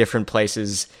picking different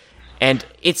places. And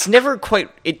it's never quite...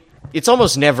 It's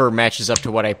almost never matches up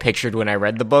to what I pictured when I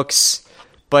read the books.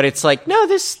 But it's like, no,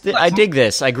 I dig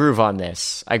this. I groove on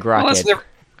this. I grok it.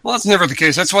 That's never the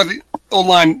case. That's why the old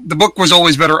line, the book was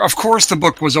always better. Of course the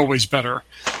book was always better.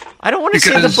 I don't want to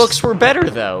say the books were better,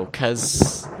 though,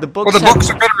 because the books... Well, the books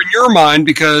are better in your mind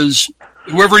because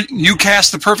whoever... You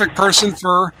cast the perfect person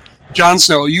for Jon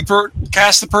Snow. You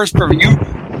cast the person perfect.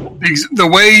 The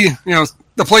way,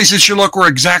 the places you look were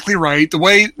exactly right. The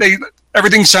way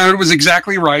everything sounded was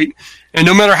exactly right. And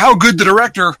no matter how good the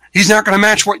director, he's not going to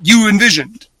match what you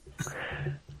envisioned.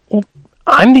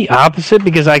 I'm the opposite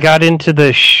because I got into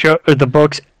the show, or the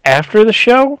books after the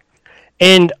show,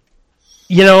 and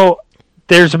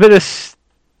there's a bit of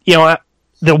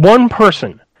the one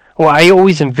person who I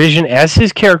always envision as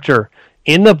his character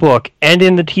in the book and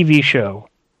in the TV show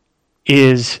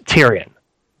is Tyrion.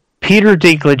 Peter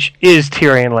Dinklage is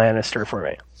Tyrion Lannister for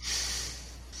me.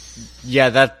 Yeah,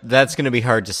 that's going to be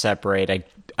hard to separate.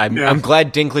 I'm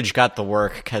glad Dinklage got the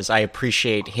work because I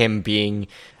appreciate him being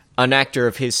an actor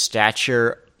of his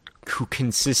stature who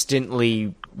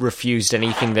consistently refused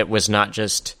anything that was not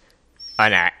just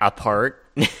a part.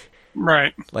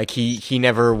 Right. Like he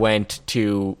never went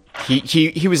to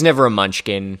he was never a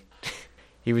munchkin.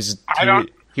 He was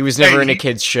never in a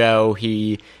kid's show.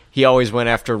 He always went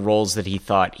after roles that he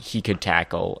thought he could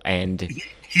tackle, and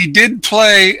he did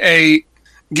play a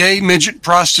gay midget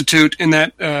prostitute in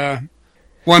that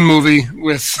one movie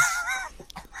with.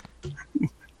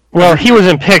 Well, he was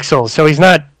in Pixels, so he's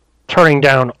not turning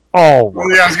down all.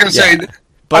 Well, yeah, I was going to say,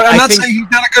 but I'm not saying he's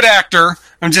not a good actor.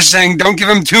 I'm just saying don't give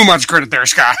him too much credit there,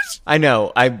 Scott. I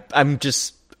know. I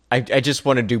just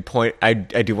want to do point. I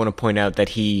do want to point out that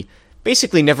he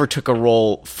basically never took a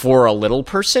role for a little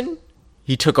person.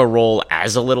 He took a role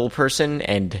as a little person,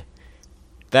 and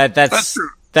that's true.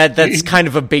 That's kind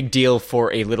of a big deal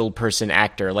for a little person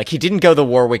actor. Like, he didn't go the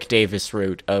Warwick Davis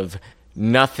route of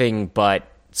nothing but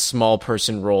small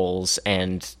person roles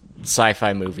and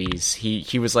sci-fi movies.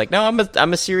 He was like, no,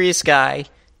 I'm a serious guy.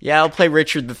 Yeah, I'll play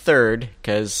Richard III,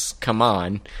 because, come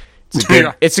on.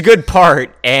 It's a good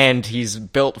part, and he's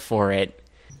built for it.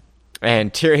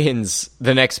 And Tyrion's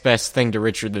the next best thing to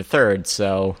Richard III,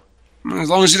 so... As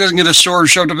long as he doesn't get a sword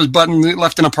shoved up his butt and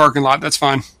left in a parking lot, that's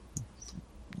fine.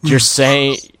 You're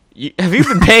saying... Have you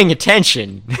been paying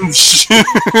attention?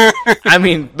 I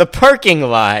mean, the parking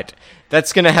lot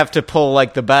That's gonna have to pull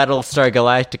like the Battlestar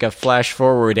Galactica flash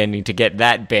forward ending to get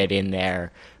that bit in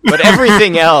there. But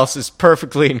everything else is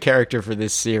perfectly in character for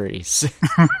this series.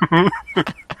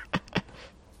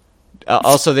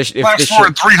 Also, flash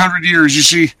forward 300 years, you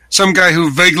see some guy who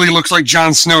vaguely looks like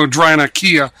Jon Snow driving a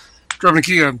Kia.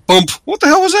 Bump. What the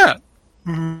hell was that?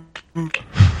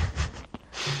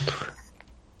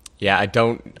 Yeah, I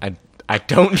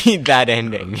don't need that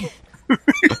ending.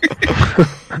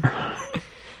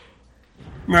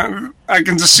 Now, I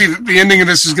can just see that the ending of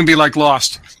this is going to be like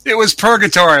Lost. It was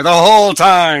purgatory the whole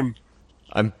time.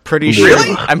 I'm pretty sure.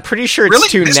 Really? I'm pretty sure it's Really?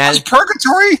 too This nasty. was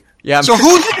purgatory? Yeah. So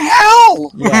who's in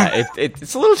hell? Yeah,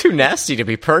 it's a little too nasty to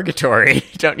be purgatory,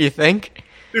 don't you think?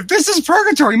 If this is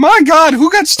purgatory, my God,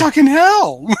 who got stuck in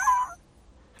hell?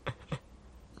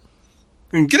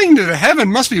 And getting to heaven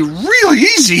must be really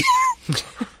easy.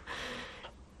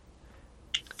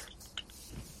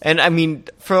 And I mean,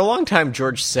 for a long time,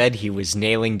 George said he was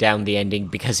nailing down the ending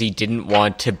because he didn't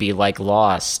want to be like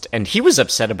Lost. And he was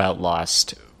upset about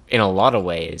Lost in a lot of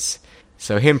ways.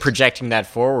 So him projecting that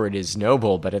forward is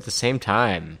noble, but at the same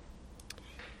time...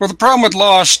 Well, the problem with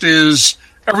Lost is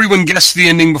everyone guessed the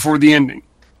ending before the ending.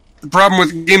 The problem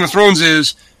with Game of Thrones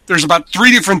is there's about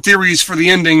 3 different theories for the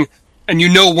ending, and you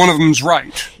know one of them's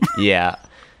right. Yeah.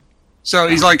 So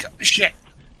he's like, shit.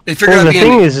 They figured Well, out the the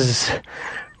ending. thing is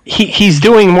he's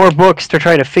doing more books to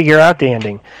try to figure out the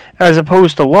ending, as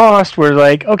opposed to Lost, where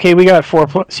like, okay, we got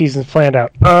 4 seasons planned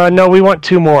out. No, we want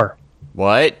 2 more.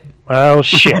 What? Oh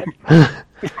shit.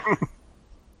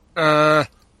 We'll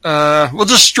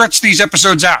just stretch these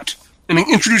episodes out and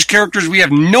introduce characters we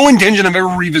have no intention of ever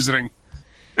revisiting.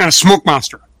 And a smoke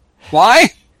monster.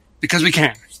 Why? Because we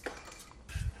can.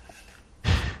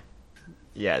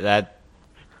 Yeah, that...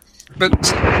 But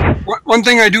one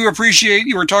thing I do appreciate,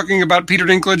 you were talking about Peter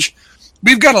Dinklage.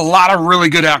 We've got a lot of really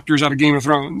good actors out of Game of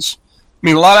Thrones. I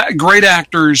mean, a lot of great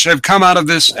actors have come out of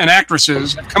this, and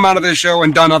actresses have come out of this show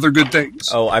and done other good things.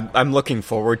 Oh, I'm looking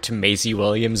forward to Maisie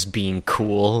Williams being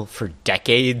cool for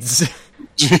decades.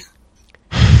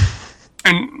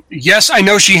 And yes, I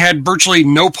know she had virtually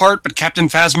no part, but Captain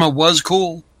Phasma was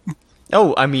cool.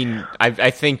 Oh, I mean, I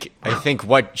think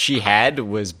what she had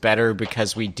was better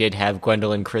because we did have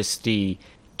Gwendolyn Christie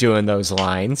doing those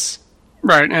lines.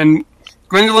 Right, and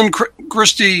Gwendolyn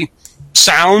Christie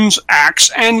sounds,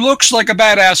 acts, and looks like a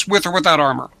badass with or without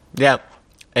armor. Yeah,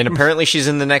 and apparently she's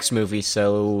in the next movie,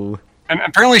 so... And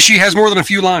apparently she has more than a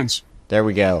few lines. There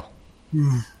we go.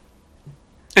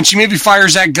 And she maybe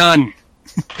fires that gun.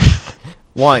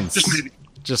 Once. Just maybe.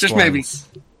 Just Just once. maybe.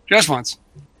 Just once.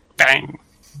 Bang.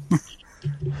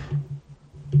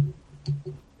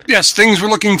 Yes, things we're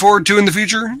looking forward to in the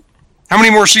future. How many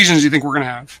more seasons do you think we're going to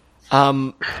have?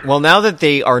 Well, now that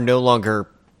they are no longer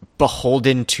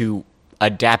beholden to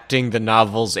adapting the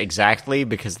novels exactly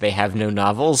because they have no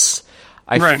novels,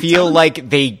 I feel like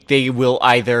they will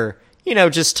either,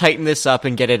 just tighten this up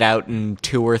and get it out in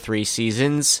 2 or 3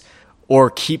 seasons, or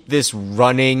keep this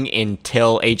running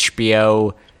until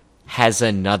HBO has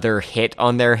another hit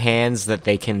on their hands that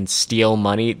they can steal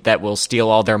money, that will steal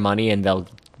all their money and they'll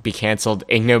be canceled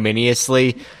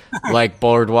ignominiously, like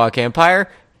Boardwalk Empire.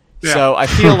 Yeah. So I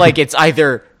feel like it's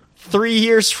either 3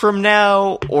 years from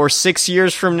now or 6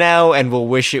 years from now, and we'll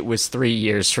wish it was 3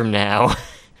 years from now.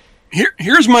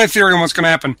 Here's my theory on what's going to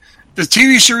happen. The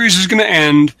TV series is going to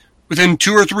end within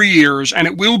 2 or 3 years, and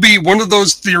it will be one of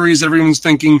those theories that everyone's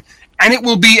thinking, and it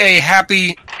will be a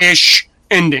happy-ish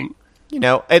ending.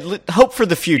 Hope for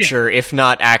the future, if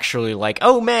not actually like,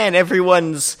 oh man,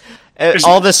 everyone's...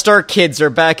 all the Stark kids are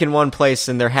back in one place,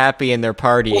 and they're happy, and they're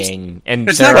partying, and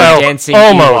they're dancing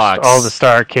almost Ewoks. All the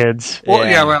Stark kids.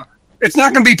 Well, it's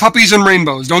not going to be puppies and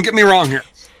rainbows. Don't get me wrong here.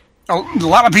 A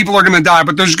lot of people are going to die,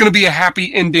 but there's going to be a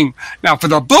happy ending. Now, for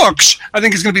the books, I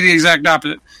think it's going to be the exact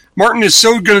opposite. Martin is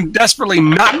so going to desperately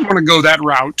not want to go that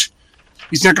route.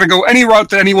 He's not going to go any route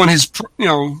that anyone has,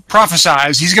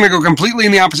 prophesized. He's going to go completely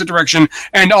in the opposite direction,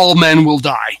 and all men will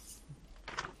die.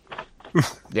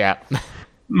 Yeah.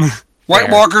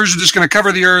 White Walkers are just going to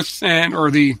cover the earth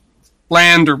or the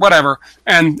land or whatever,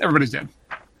 and everybody's dead.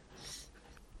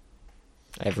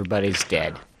 Everybody's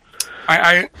dead.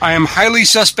 I am highly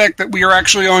suspect that we are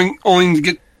actually only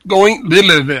going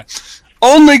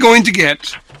to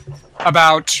get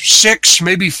about 6,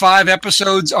 maybe 5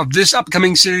 episodes of this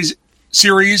upcoming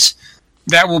series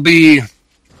that will be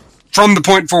from the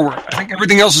point forward. I think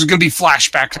everything else is going to be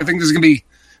flashbacks. I think this is going to be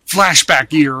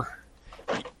flashback year.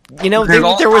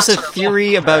 There was a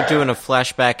theory about doing a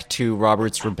flashback to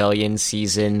Robert's Rebellion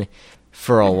season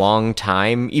for a long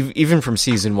time. Even from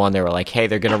season 1, they were like, hey,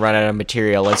 they're going to run out of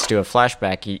material. Let's do a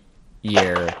flashback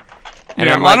year. And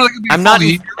Yeah, I'm well, I like, don't think it'd be a I'm not, full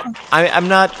year.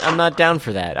 I'm not down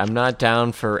for that. I'm not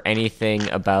down for anything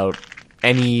about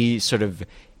any sort of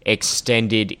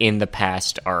extended in the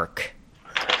past arc.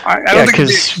 I don't think it'll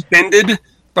be extended,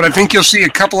 but I think you'll see a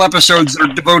couple episodes that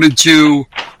are devoted to,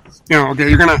 okay,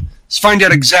 you're going to find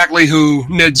out exactly who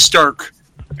Ned Stark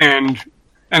and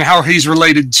how he's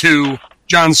related to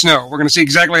Jon Snow. We're going to see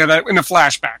exactly how that in a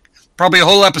flashback. Probably a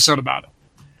whole episode about it.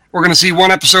 We're going to see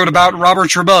one episode about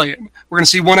Robert's Rebellion. We're going to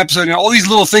see one episode, all these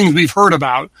little things we've heard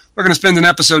about, we're going to spend an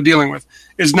episode dealing with.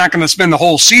 It's not going to spend the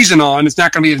whole season on. It's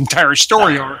not going to be an entire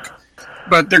story arc.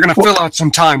 But they're going to fill out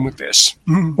some time with this.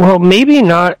 Well, maybe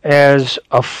not as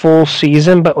a full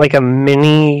season, but like a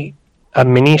mini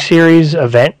series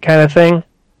event kind of thing.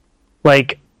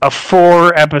 Like a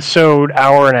 4-episode,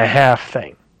 hour-and-a-half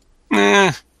thing.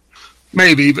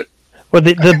 Maybe, but... Well,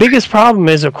 the biggest problem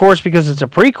is, of course, because it's a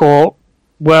prequel,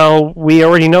 well, we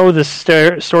already know the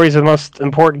stories of the most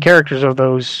important characters of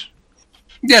those.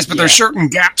 Yes, but there's certain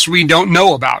gaps we don't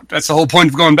know about. That's the whole point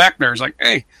of going back there. It's like,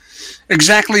 hey,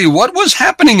 exactly what was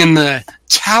happening in the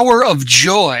Tower of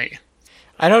Joy?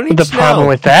 I don't need The problem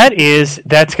with that is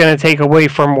that's going to take away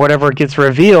from whatever gets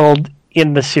revealed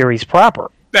in the series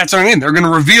proper. That's what I mean. They're going to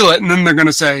reveal it, and then they're going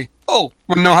to say, oh,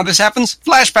 want to know how this happens?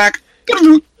 Flashback.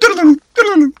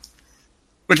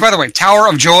 Which, by the way, Tower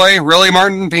of Joy, really,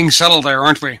 Martin? Being subtle there,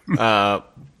 aren't we? You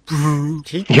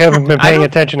haven't been paying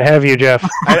attention, have you, Jeff?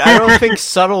 I don't think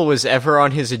subtle was ever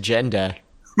on his agenda.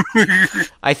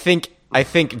 I think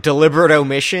deliberate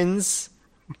omissions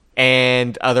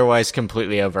and otherwise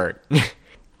completely overt.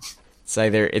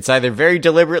 It's either very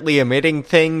deliberately omitting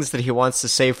things that he wants to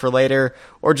save for later,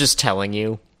 or just telling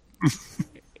you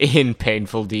in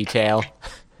painful detail.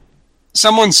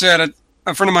 Someone said,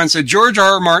 a friend of mine said, George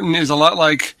R. R. Martin is a lot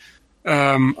like,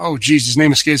 his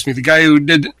name escapes me, the guy who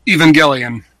did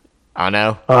Evangelion.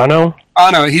 Anno?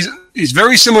 He's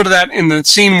very similar to that in the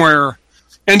scene where,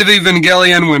 end of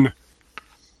Evangelion, when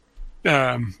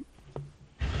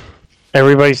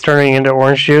everybody's turning into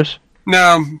orange juice?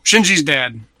 No, Shinji's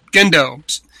dad,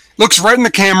 Gendo, looks right in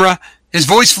the camera, his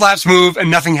voice flaps move,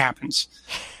 and nothing happens.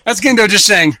 That's Gendo just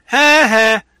saying, ha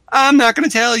ha, I'm not going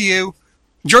to tell you.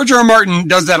 George R. R. Martin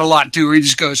does that a lot, too, where he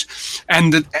just goes,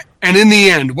 and in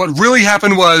the end, what really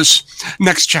happened was,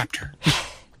 next chapter.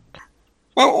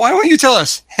 Well, why don't you tell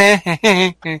us?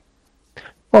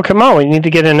 Well, come on, we need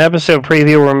to get an episode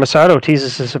preview where Masato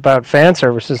teases us about fan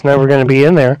service. It's never going to be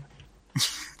in there.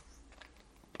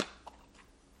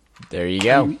 There you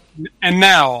go. And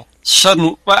now,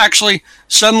 suddenly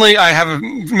I have a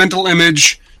mental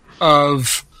image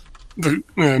of the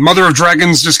Mother of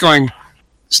Dragons just going,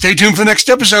 stay tuned for the next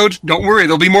episode. Don't worry,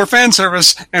 there'll be more fan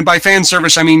service. And by fan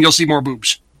service, I mean you'll see more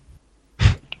boobs.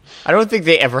 I don't think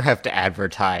they ever have to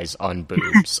advertise on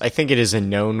boobs. I think it is a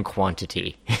known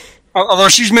quantity. Although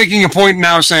she's making a point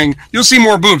now saying, you'll see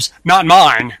more boobs. Not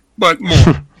mine, but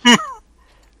more.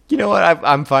 You know what?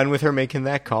 I'm fine with her making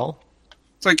that call.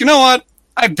 It's like, you know what?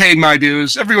 I've paid my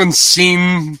dues. Everyone's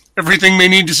seen everything they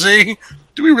need to see.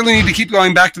 Do we really need to keep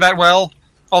going back to that well?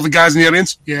 All the guys in the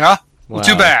audience? Yeah? Well,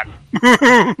 too bad.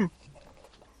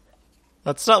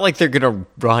 It's not like they're going to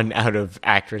run out of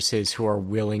actresses who are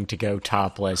willing to go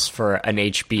topless for an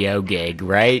HBO gig,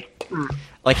 right?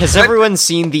 Like, has everyone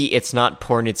seen the It's Not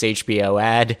Porn, It's HBO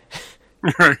ad?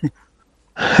 Right.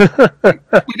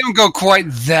 We don't go quite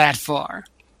that far.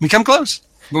 We come close,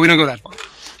 but we don't go that far.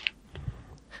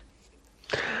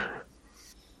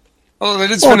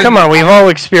 Well, come on, we've all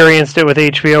experienced it with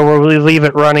HBO where we leave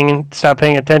it running and stop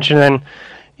paying attention, and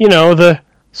the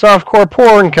softcore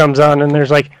porn comes on, and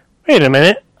there's like, wait a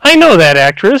minute, I know that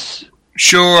actress.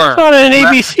 Sure. It's on an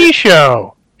ABC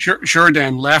show. Sure,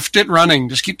 Dan. Left it running.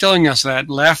 Just keep telling us that.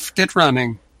 Left it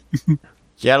running. You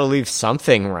gotta leave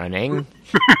something running.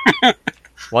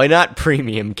 Why not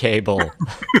premium cable?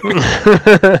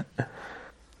 You're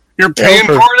paying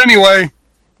for it anyway.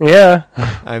 Yeah.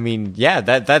 I mean, yeah,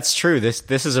 that's true.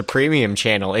 This is a premium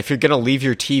channel. If you're gonna leave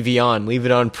your TV on, leave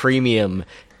it on premium.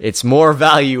 It's more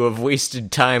value of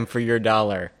wasted time for your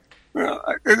dollar. Well,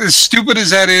 as stupid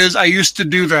as that is, I used to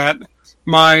do that.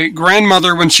 My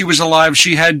grandmother, when she was alive,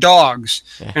 she had dogs,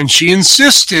 and she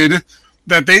insisted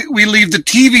that we leave the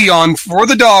TV on for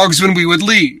the dogs when we would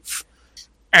leave.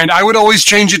 And I would always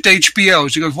change it to HBO.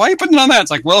 She goes, why are you putting it on that?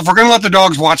 It's like, well, if we're going to let the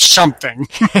dogs watch something.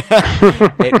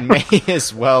 It may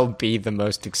as well be the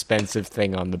most expensive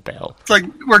thing on the bill. It's like,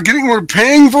 we're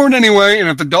paying for it anyway, and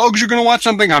if the dogs are going to watch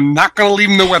something, I'm not going to leave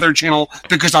them the Weather Channel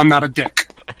because I'm not a dick.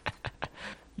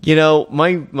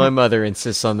 My mother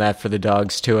insists on that for the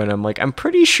dogs, too, and I'm like, I'm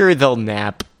pretty sure they'll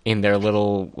nap in their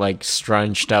little, like,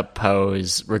 scrunched up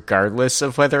pose, regardless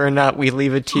of whether or not we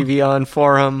leave a TV on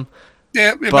for them.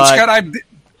 Yeah, but Scott,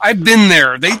 I've been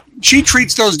there. She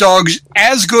treats those dogs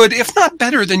as good, if not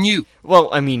better, than you. Well,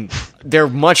 I mean, they're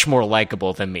much more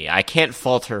likable than me. I can't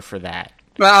fault her for that.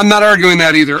 Well, I'm not arguing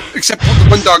that either, except the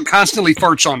one dog constantly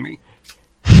farts on me.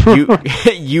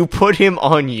 You put him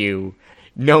on you,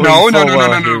 knowing No,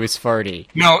 he was farty.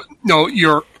 No,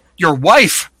 your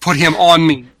wife put him on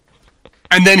me,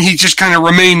 and then he just kind of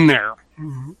remained there.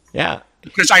 Yeah.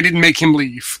 Because I didn't make him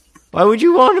leave. Why would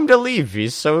you want him to leave?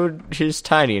 He's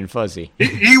tiny and fuzzy.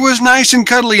 He was nice and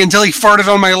cuddly until he farted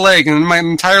on my leg, and my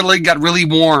entire leg got really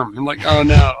warm. I'm like, oh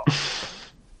no.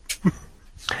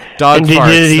 Dog and farts.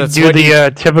 Did he do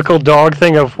the typical dog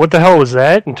thing of, what the hell was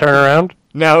that? And turn around?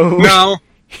 No,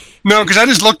 because I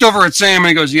just looked over at Sam, and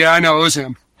he goes, yeah, I know, it was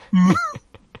him.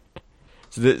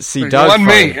 See, it dog wasn't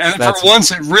farts. me, and for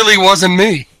once, it really wasn't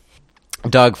me.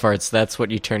 Dog farts, that's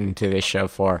what you turn into this show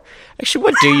for. Actually,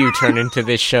 what do you turn into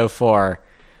this show for?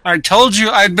 I told you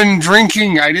I'd been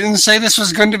drinking. I didn't say this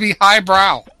was going to be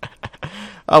highbrow.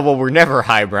 Oh, well, we're never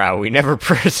highbrow. We never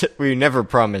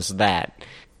promised that.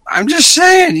 I'm just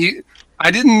saying, I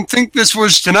didn't think this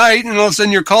was tonight, and all of a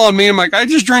sudden you're calling me, and I'm like, I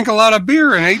just drank a lot of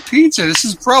beer and ate pizza. This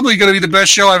is probably going to be the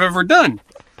best show I've ever done.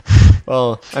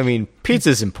 Well, I mean,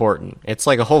 pizza's important. It's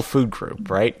like a whole food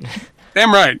group, right?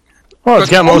 Damn right. Well,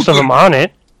 it's got most of them on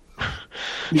it.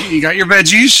 You got your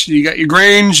veggies, you got your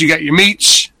grains, you got your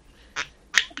meats.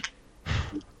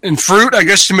 And fruit, I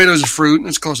guess tomatoes are fruit.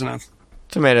 That's close enough.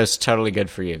 Tomatoes totally good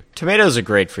for you. Tomatoes are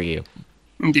great for you.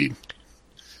 Indeed.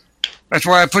 That's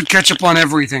why I put ketchup on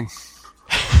everything.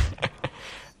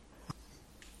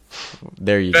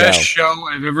 There you Best go. show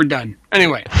I've ever done.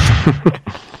 Anyway.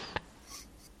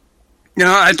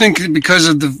 I think because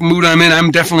of the mood I'm in, I'm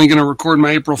definitely going to record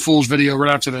my April Fool's video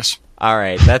right after this. All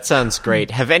right, that sounds great.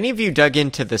 Have any of you dug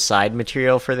into the side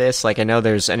material for this? Like, I know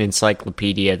there's an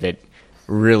encyclopedia that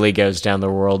really goes down the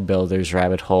world builders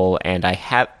rabbit hole, and I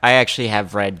actually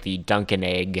have read the Dunkin'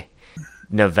 Egg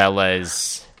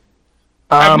novellas,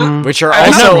 which are I've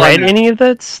also not read any of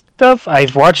that stuff.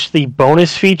 I've watched the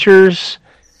bonus features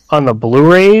on the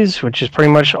Blu-rays, which is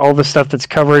pretty much all the stuff that's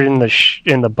covered in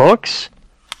the books.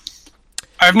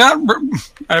 I've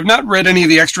not read any of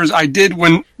the extras. I did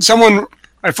when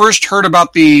I first heard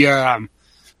about the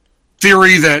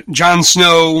theory that Jon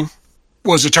Snow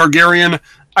was a Targaryen.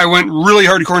 I went really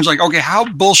hardcore and was like, okay, how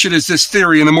bullshit is this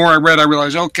theory? And the more I read, I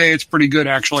realized, okay, it's pretty good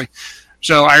actually.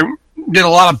 So I did a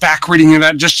lot of back reading of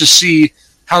that just to see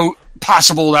how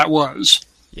possible that was.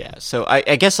 Yeah. So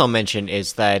I guess I'll mention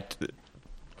is that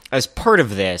as part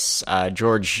of this,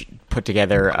 George put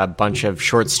together a bunch of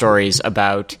short stories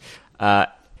about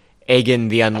Aegon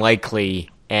the Unlikely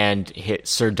and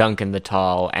Sir Duncan the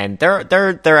Tall, and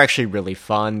they're actually really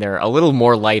fun. They're a little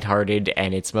more lighthearted,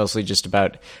 and it's mostly just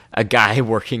about a guy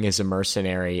working as a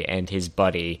mercenary and his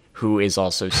buddy, who is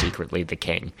also secretly the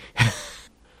king.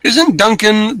 Isn't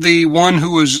Duncan the one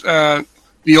who was the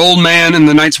old man in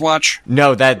the Night's Watch?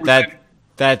 No, that's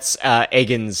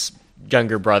Aegon's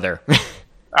younger brother.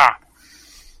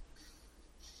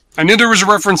 I knew there was a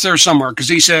reference there somewhere, because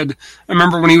he said, I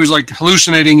remember when he was like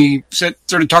hallucinating, he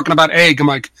started talking about egg. I'm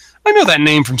like, I know that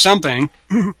name from something.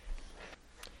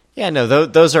 Yeah, no,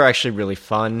 those are actually really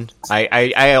fun.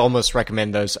 I almost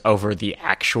recommend those over the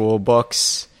actual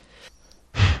books.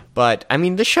 But, I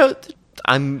mean, the show,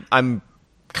 I'm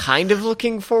kind of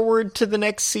looking forward to the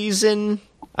next season.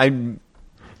 I'm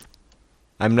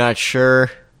not sure.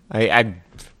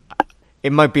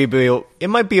 It might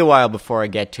be a while before I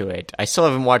get to it. I still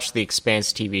haven't watched the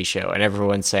Expanse TV show, and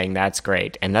everyone's saying that's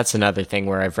great. And that's another thing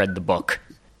where I've read the book,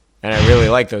 and I really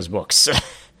like those books.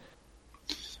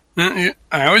 I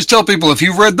always tell people, if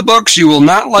you've read the books, you will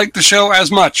not like the show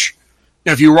as much.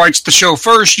 If you watch the show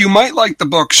first, you might like the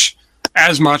books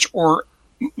as much or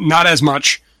not as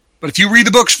much. But if you read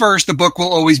the books first, the book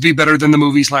will always be better than the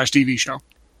movie/TV show.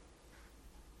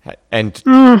 And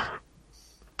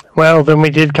well, then we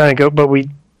did kind of go, but we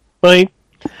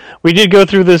did go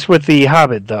through this with The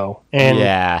Hobbit, though.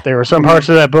 And there were some parts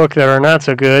of that book that are not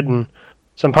so good, and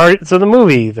some parts of the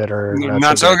movie that are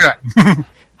not so good.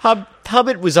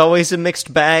 Hobbit was always a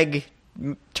mixed bag.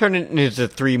 Turning it into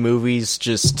 3 movies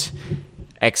just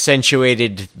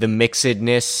accentuated the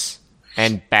mixedness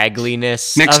and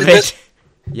bagliness of it.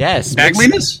 Yes.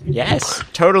 Bagliness? Yes.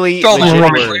 Totally All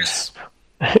legit the words.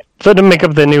 So to make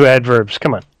up the new adverbs,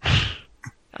 come on.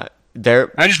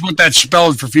 I just want that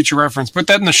spelled for future reference. Put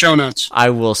that in the show notes. I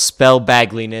will spell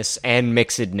bagliness and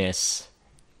mixedness.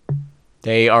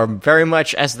 They are very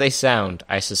much as they sound,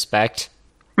 I suspect.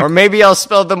 Or maybe I'll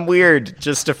spell them weird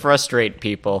just to frustrate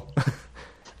people.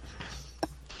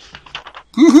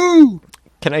 Woohoo!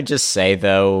 Can I just say,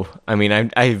 though, I mean,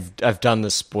 I've done the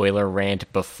spoiler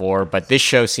rant before, but this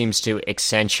show seems to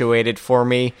accentuate it for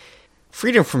me.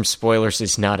 Freedom from spoilers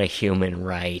is not a human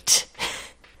right.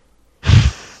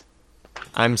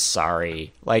 I'm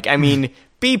sorry. Like, I mean,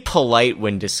 be polite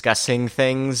when discussing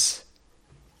things.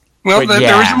 Well,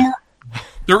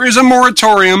 there is a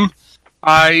moratorium.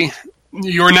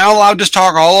 You're now allowed to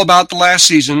talk all about the last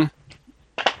season.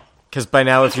 Because by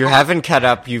now, if you haven't caught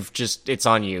up, it's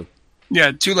on you.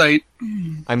 Yeah, too late.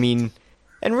 I mean,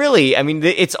 and really, I mean,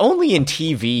 it's only in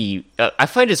TV. I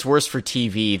find it's worse for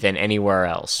TV than anywhere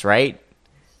else, right?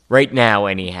 Right now,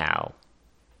 anyhow.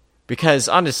 Because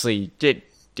honestly,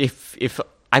 if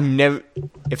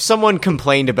someone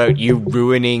complained about you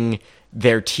ruining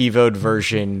their TiVoed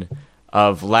version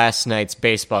of last night's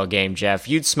baseball game, Jeff,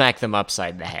 you'd smack them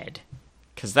upside the head.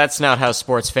 Because that's not how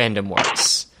sports fandom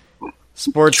works.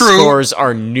 Sports scores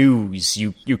are news.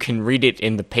 You can read it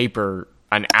in the paper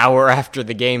an hour after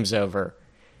the game's over.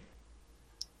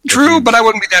 True, but I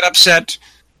wouldn't be that upset.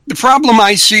 The problem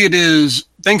I see it is,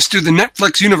 thanks to the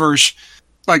Netflix universe,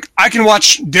 like, I can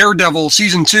watch Daredevil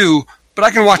Season 2, but I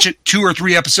can watch it 2 or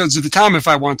 3 episodes at a time if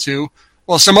I want to.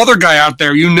 Well, some other guy out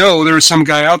there, there's some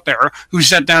guy out there who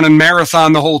sat down and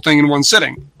marathoned the whole thing in one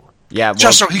sitting. Yeah,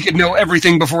 just so he could know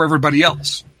everything before everybody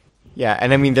else. Yeah,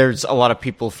 and I mean, there's a lot of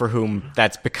people for whom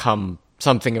that's become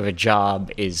something of a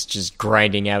job, is just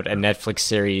grinding out a Netflix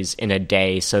series in a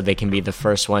day so they can be the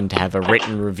first one to have a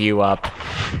written review up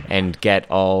and get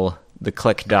all the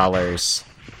click dollars,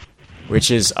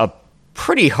 which is a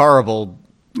pretty horrible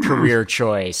career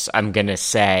choice, I'm going to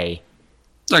say.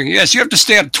 Like, yes, you have to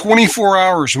stay up 24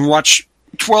 hours and watch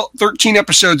 13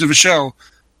 episodes of a show.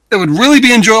 It would really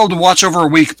be enjoyable to watch over a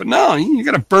week, but no, you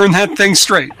got to burn that thing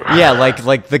straight. Yeah, like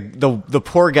the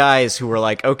poor guys who were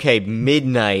like, okay,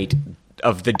 midnight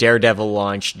of the Daredevil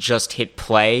launch, just hit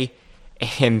play,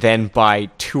 and then by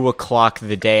 2:00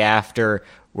 the day after,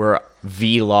 we're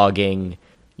vlogging,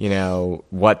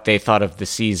 what they thought of the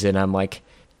season. I'm like,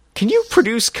 can you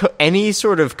produce any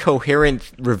sort of coherent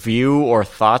review or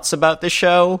thoughts about the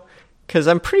show? Because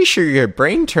I'm pretty sure your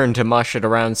brain turned to mush at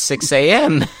around 6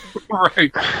 a.m.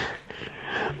 Right.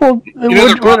 Well,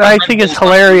 what I think is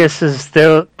hilarious is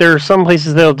there are some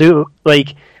places they'll do,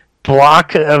 like,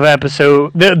 block of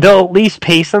episode. They'll at least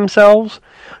pace themselves,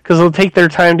 because they'll take their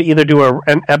time to either do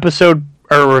an episode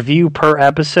or a review per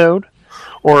episode,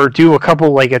 or do a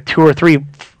couple, like a 2 or 3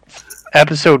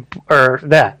 episode, or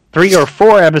 3 or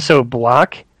 4 episode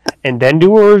block, and then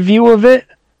do a review of it.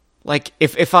 Like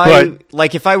if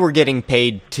I were getting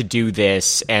paid to do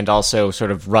this and also sort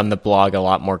of run the blog a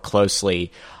lot more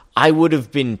closely, I would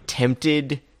have been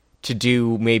tempted to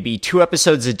do maybe 2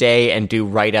 episodes a day and do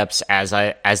write-ups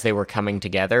as they were coming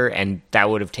together, and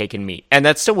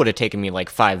that still would have taken me like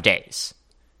 5 days.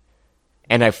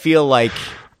 And I feel like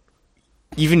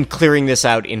even clearing this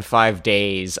out in 5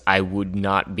 days, I would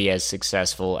not be as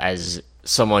successful as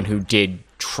someone who did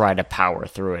try to power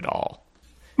through it all.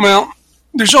 Well,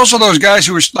 there's also those guys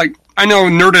who are like, I know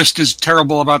Nerdist is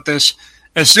terrible about this.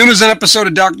 As soon as an episode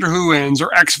of Doctor Who ends,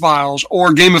 or X-Files,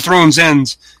 or Game of Thrones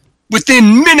ends,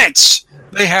 within minutes,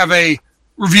 they have a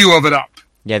review of it up.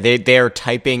 Yeah, they are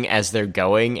typing as they're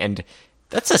going, and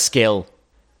that's a skill.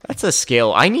 That's a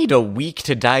skill. I need a week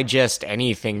to digest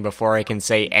anything before I can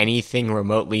say anything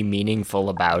remotely meaningful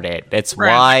about it. That's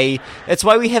why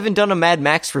we haven't done a Mad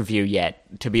Max review yet,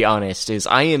 to be honest, is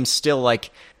I am still like,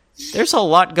 there's a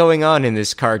lot going on in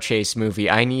this car chase movie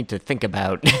I need to think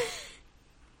about.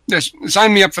 Yes,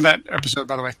 sign me up for that episode,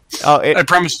 by the way. Oh, I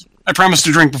promise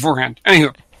to drink beforehand.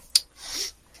 Anywho.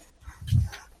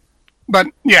 But,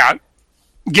 yeah,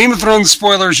 Game of Thrones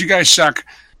spoilers, you guys suck.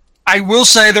 I will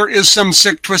say there is some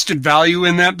sick, twisted value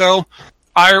in that, though.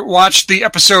 I watched the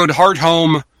episode Heart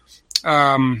Home,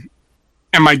 and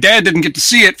my dad didn't get to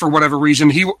see it for whatever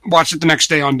reason. He watched it the next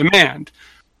day on demand.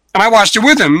 And I watched it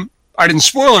with him. I didn't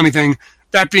spoil anything.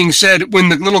 That being said, when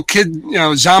the little kid,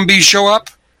 zombies show up,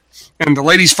 and the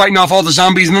lady's fighting off all the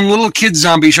zombies, and then the little kid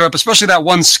zombies show up, especially that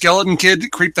one skeleton kid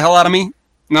that creeped the hell out of me.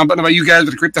 Not about you guys,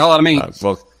 but it creeped the hell out of me.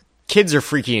 Well, kids are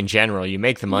freaky in general. You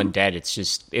make them undead,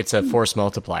 it's a force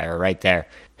multiplier right there.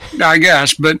 I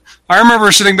guess, but I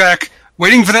remember sitting back,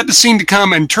 waiting for that scene to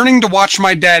come, and turning to watch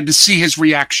my dad to see his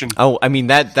reaction. Oh, I mean,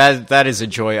 that is a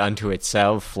joy unto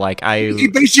itself. Like, I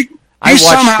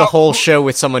watched the whole show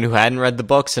with someone who hadn't read the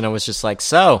books, and I was just like,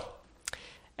 so,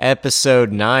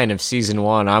 episode 9 of season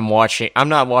 1, I'm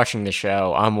not watching the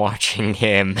show, I'm watching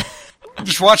him.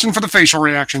 Just watching for the facial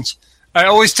reactions. I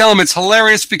always tell him it's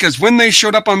hilarious because when they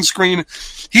showed up on screen,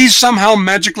 he somehow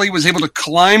magically was able to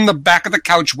climb the back of the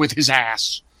couch with his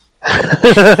ass.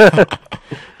 That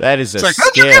is a skill.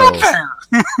 How'd you get up there?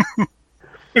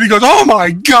 And he goes, "Oh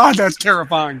my God, that's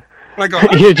terrifying." And I go,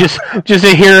 You just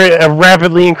to hear a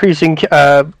rapidly increasing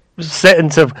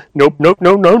sentence of nope, nope,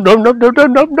 nope, nope, nope, nope, nope,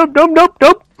 nope, nope, nope, nope,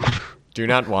 nope. Do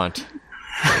not want.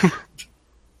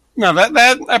 "No,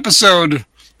 that episode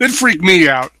it freaked me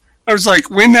out." I was like,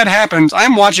 when that happens,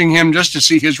 I'm watching him just to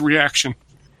see his reaction.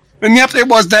 And yep, it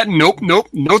was that nope, nope,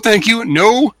 no, thank you,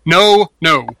 no, no,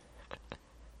 no.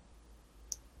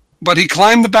 But he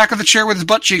climbed the back of the chair with his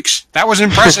butt cheeks. That was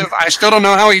impressive. I still don't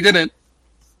know how he did it.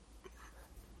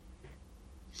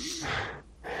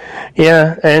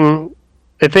 Yeah, and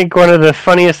I think one of the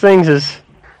funniest things is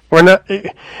we're not.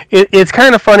 It's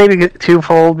kind of funny because,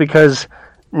 twofold because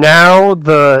now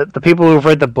the people who've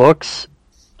read the books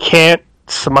can't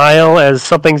smile as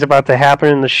something's about to happen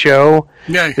in the show.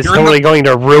 Yeah, it's totally going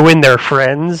to ruin their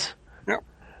friends. Yeah,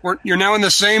 you're now in the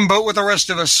same boat with the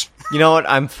rest of us. You know what?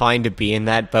 I'm fine to be in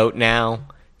that boat now,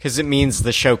 because it means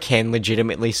the show can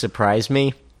legitimately surprise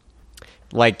me.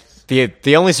 Like,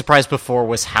 the only surprise before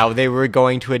was how they were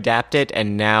going to adapt it,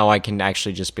 and now I can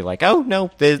actually just be like, oh,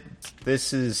 no,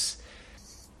 this is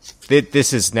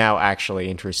now actually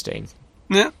interesting.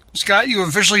 Yeah, Scott, you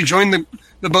officially joined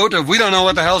the boat of we don't know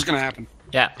what the hell's going to happen.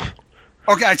 Yeah.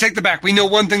 Okay, I take the back. We know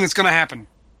one thing that's going to happen.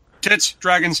 Tits,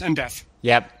 dragons, and death.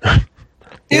 Yep.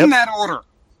 In that order.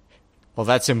 Well,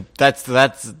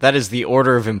 that is the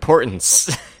order of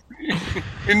importance.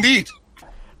 Indeed.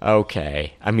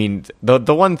 Okay. I mean,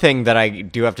 the one thing that I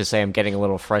do have to say I'm getting a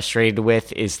little frustrated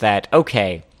with is that,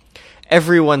 okay,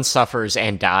 everyone suffers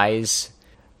and dies,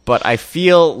 but I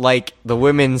feel like the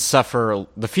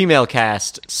female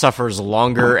cast suffers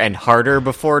longer and harder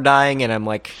before dying, and I'm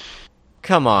like,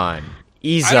 come on,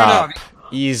 ease up.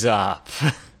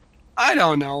 I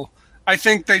don't know. I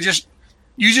think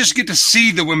you just get to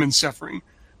see the women suffering.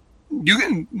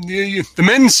 The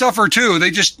men suffer too.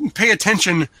 They just pay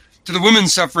attention to the women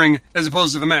suffering as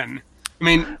opposed to the men. I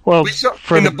mean, well,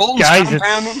 for in the the Bolton's guys,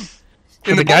 compound,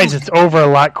 it's over a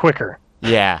lot quicker.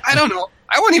 Yeah. I don't know.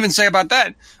 I wouldn't even say about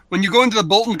that. When you go into the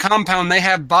Bolton compound, they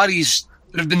have bodies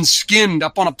that have been skinned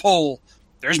up on a pole.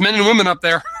 There's men and women up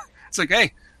there. It's like,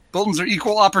 hey, Boltons are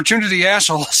equal opportunity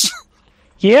assholes.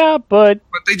 Yeah, but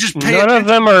they just pay none attention. of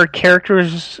them are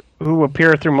characters who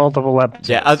appear through multiple episodes.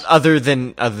 Yeah, other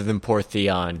than poor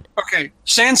Theon. Okay,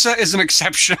 Sansa is an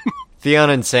exception. Theon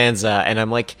and Sansa, and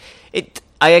I'm like,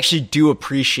 I actually do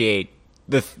appreciate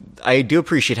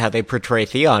how they portray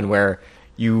Theon, where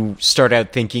you start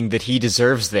out thinking that he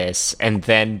deserves this, and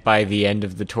then by the end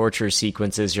of the torture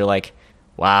sequences, you're like,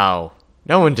 wow,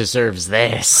 no one deserves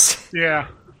this. Yeah.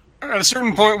 At a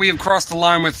certain point, we have crossed the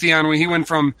line with Theon when he went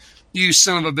from, you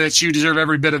son of a bitch, you deserve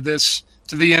every bit of this,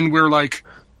 to the end we're like,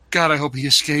 God, I hope he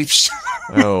escapes.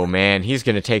 Oh man, he's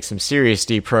gonna take some serious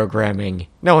deprogramming.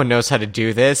 No one knows how to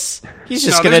do this. He's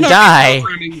just gonna die.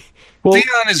 Well,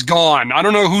 Theon is gone. I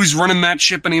don't know who's running that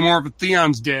ship anymore, but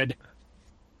Theon's dead.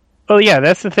 Oh yeah,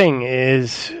 that's the thing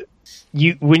is,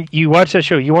 when you watch that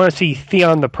show, you want to see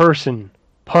Theon the person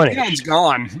punished. Theon's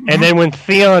gone. And then when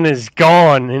Theon is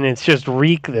gone and it's just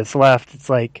Reek that's left, it's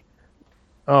like,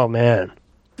 oh man.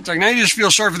 It's like, now you just feel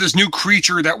sorry for this new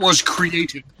creature that was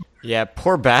created. Yeah,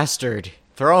 poor bastard.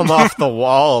 Throw him off the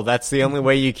wall. That's the only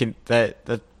way you can...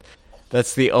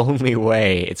 That's the only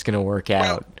way it's going to work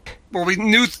out. Well, we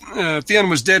knew Theon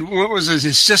was dead. What was it?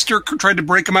 His sister tried to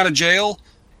break him out of jail?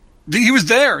 He was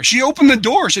there. She opened the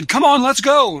door, said, come on, let's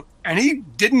go. And he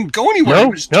didn't go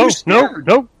anywhere. No.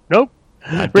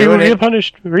 Reek will get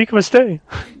punished. Reek must stay.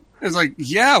 It's like,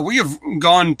 yeah, we have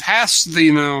gone past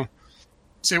the,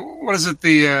 say, what is it,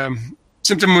 the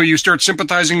symptom where you start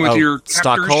sympathizing with your captors?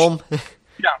 Stockholm?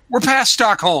 Yeah, we're past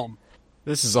Stockholm.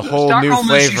 This is a whole new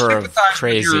flavor of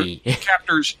crazy.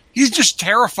 Captors. He's just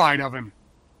terrified of him.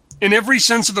 In every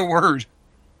sense of the word.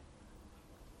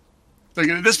 Like,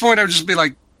 at this point, I would just be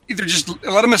like, either just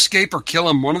let him escape or kill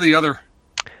him, one or the other.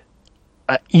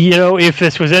 If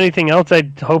this was anything else,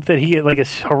 I'd hope that he had like a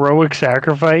heroic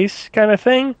sacrifice kind of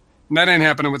thing. That ain't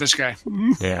happening with this guy.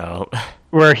 Yeah.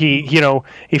 Where he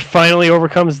finally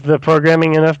overcomes the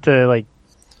programming enough to like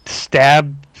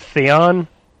stab Theon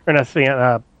or not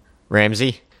Theon,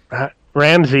 Ramsay.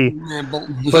 Ramsay, Yeah,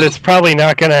 but it's probably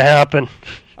not going to happen.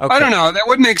 Okay. I don't know. That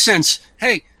would make sense.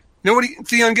 Hey, you know what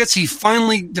Theon gets? He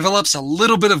finally develops a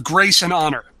little bit of grace and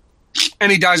honor,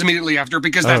 and he dies immediately after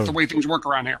because that's the way things work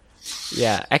around here.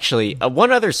 Yeah, actually,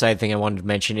 one other side thing I wanted to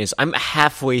mention is I'm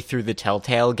halfway through the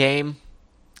Telltale game.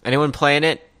 Anyone playing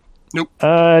it? Nope.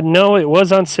 No, it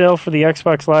was on sale for the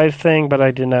Xbox Live thing, but I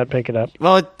did not pick it up.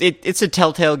 Well, it's a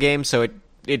Telltale game, so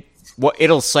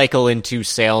it'll cycle into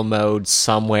sale mode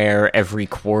somewhere every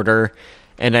quarter.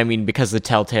 And I mean, because the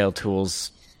Telltale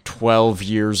tools 12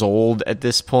 years old at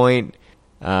this point.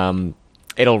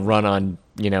 It'll run on,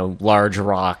 large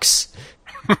rocks.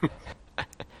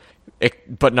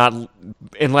 But not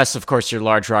unless, of course, your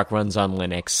large rock runs on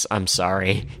Linux. I'm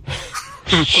sorry.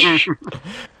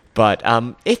 But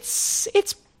it's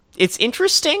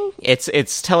interesting.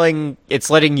 It's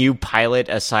letting you pilot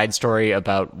a side story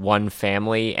about one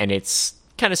family, and it's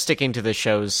kind of sticking to the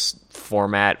show's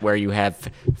format where you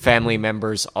have family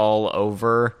members all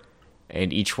over,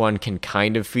 and each one can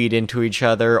kind of feed into each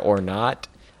other or not.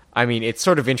 I mean, it's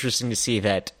sort of interesting to see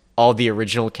that all the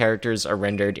original characters are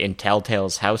rendered in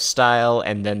Telltale's house style,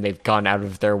 and then they've gone out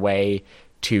of their way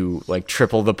to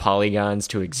triple the polygons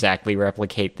to exactly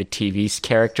replicate the TV's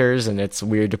characters, and it's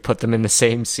weird to put them in the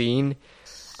same scene.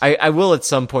 I will at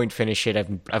some point finish it.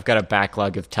 I've got a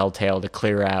backlog of Telltale to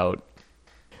clear out,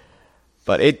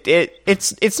 but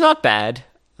it's not bad.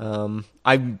 Although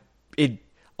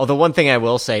one thing I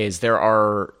will say is there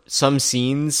are some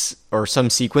scenes or some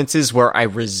sequences where I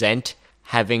resent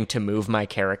having to move my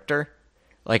character.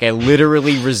 I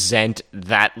literally resent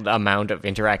that amount of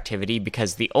interactivity,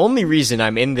 because the only reason I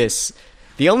am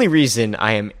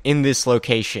in this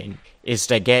location is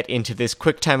to get into this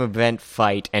QuickTime event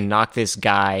fight and knock this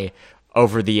guy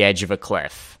over the edge of a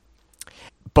cliff.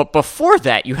 But before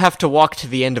that, you have to walk to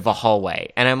the end of a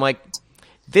hallway, and I'm like,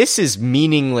 this is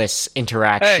meaningless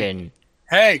interaction.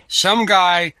 Hey, some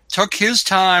guy took his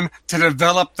time to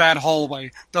develop that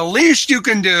hallway. The least you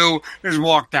can do is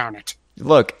walk down it.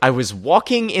 Look, I was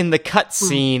walking in the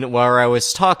cutscene where I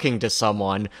was talking to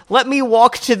someone. Let me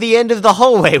walk to the end of the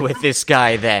hallway with this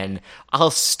guy then. I'll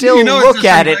still look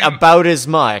at it about as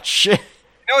much.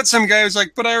 It's some guy who's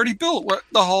like, but I already built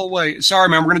the hallway. Sorry,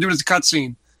 man, we're going to do it as a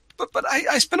cutscene. But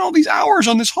I spent all these hours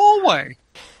on this hallway.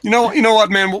 You know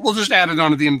what, man? We'll just add it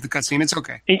on at the end of the cutscene. It's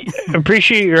okay.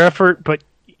 Appreciate your effort, but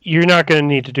you're not going to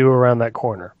need to do around that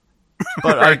corner.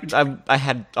 But Right. I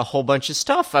had a whole bunch of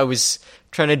stuff. I was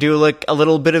trying to do a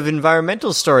little bit of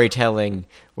environmental storytelling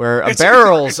where a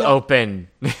barrel's open.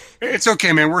 It's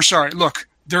okay, man. We're sorry. Look,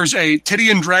 there's a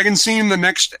titty and dragon scene the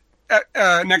next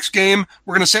game.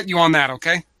 We're going to set you on that,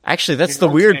 okay? Actually, that's the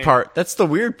weird part. That's the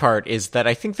weird part, is that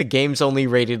I think the game's only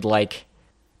rated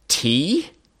T.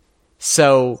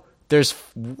 So there's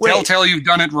Telltale, you've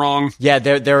done it wrong. Yeah,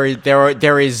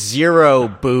 there is zero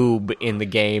boob in the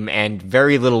game and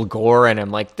very little gore, and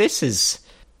I'm like, this is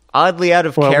oddly out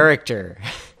of character.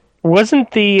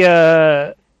 Wasn't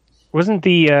the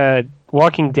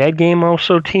Walking Dead game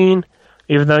also teen?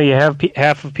 Even though you have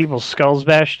half of people's skulls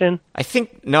bashed in? I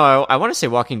think I want to say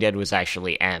Walking Dead was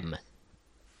actually M.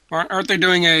 Aren't they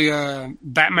doing a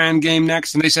Batman game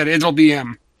next? And they said it'll be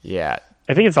M. Yeah.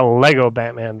 I think it's a Lego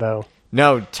Batman, though.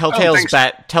 No,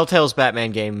 Telltale's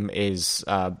Batman game is,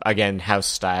 again, house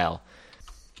style.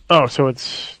 Oh, so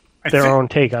it's their own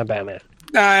take on Batman.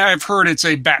 I've heard it's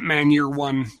a Batman Year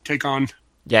One take on.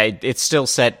 Yeah, it's still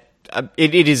set.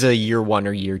 It is a Year 1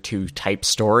 or Year 2 type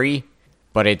story,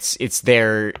 but it's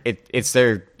going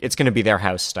to be their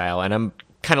house style, and I'm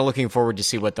kind of looking forward to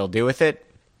see what they'll do with it.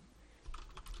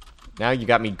 Now you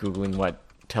got me Googling what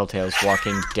Telltale's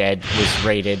Walking Dead was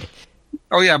rated.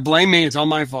 Oh yeah, blame me. It's all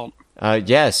my fault.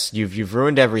 Yes, you've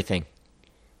ruined everything.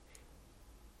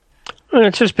 Well,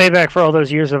 it's just payback for all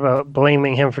those years of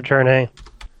blaming him for Turn A.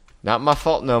 Not my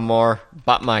fault no more.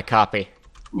 Bought my copy.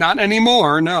 Not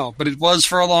anymore, no, but it was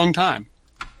for a long time.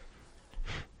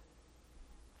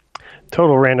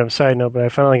 Total random side note, but I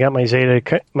finally got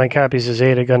my copies of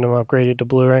Zeta Gundam upgraded to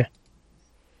Blu-ray.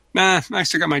 Nah, I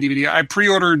still got my DVD. I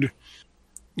pre-ordered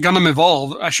Gundam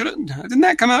Evolve. Didn't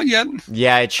that come out yet?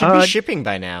 Yeah, it should be shipping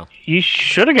by now. You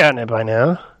should have gotten it by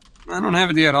now. I don't have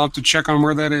it yet. I'll have to check on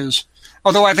where that is.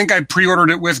 Although I think I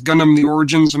pre-ordered it with Gundam The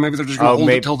Origin, so maybe they're just going to hold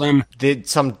it till then.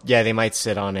 They might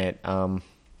sit on it.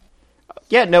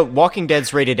 Yeah, no, Walking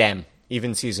Dead's rated M,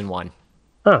 even Season 1.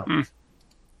 Oh.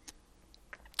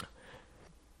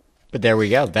 But there we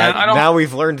go. Now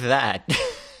we've learned that.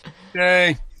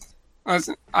 Yay.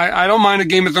 I don't mind a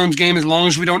Game of Thrones game as long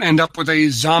as we don't end up with a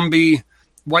zombie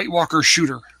White Walker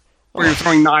shooter where you're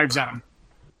throwing knives at them.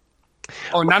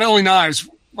 Oh, not only knives.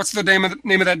 What's the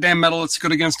name of that damn metal that's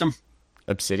good against them?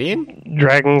 Obsidian?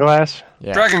 Dragonglass?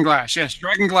 Yeah. Dragonglass, yes.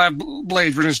 Dragonglass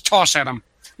blades we're just toss at them.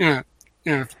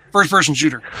 First-person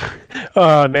shooter.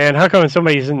 Oh, man. How come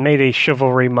somebody's made a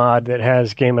chivalry mod that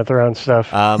has Game of Thrones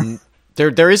stuff?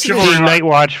 There isn't Team Night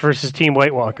Watch versus Team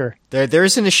White Walker. There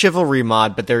isn't a chivalry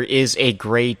mod, but there is a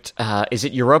great. Is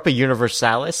it Europa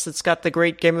Universalis that's got the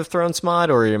great Game of Thrones mod,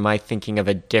 or am I thinking of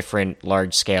a different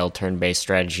large-scale turn-based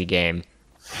strategy game?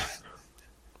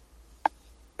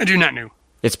 I do not know.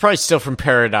 It's probably still from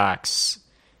Paradox.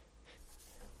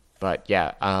 But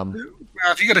yeah,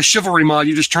 if you get a Chivalry mod,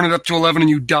 you just turn it up to 11 and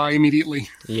you die immediately.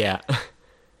 yeah.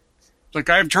 Like,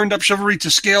 I've turned up Chivalry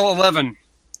to scale 11.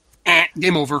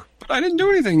 Game over. But I didn't do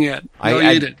anything yet. No,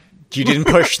 you did. You didn't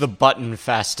push the button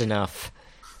fast enough.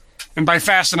 And by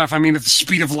fast enough, I mean at the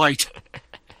speed of light.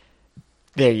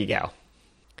 There you go.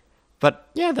 But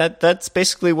yeah, that's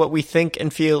basically what we think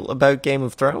and feel about Game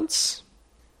of Thrones.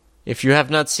 If you have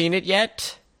not seen it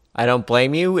yet, I don't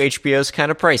blame you. HBO's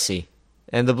kind of pricey.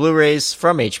 And the Blu-rays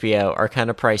from HBO are kind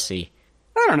of pricey.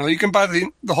 I don't know. You can buy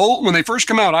the whole... When they first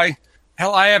come out, I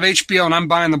have HBO and I'm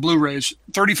buying the Blu-rays.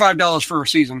 $35 for a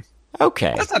season.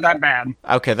 Okay. That's not that bad.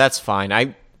 Okay, that's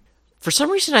fine. For some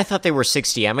reason, I thought they were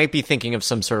 $60. I might be thinking of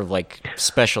some sort of, like,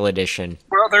 special edition.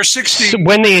 Well, they're $60. So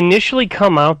when they initially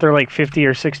come out, they're like $50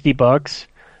 or $60.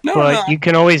 But you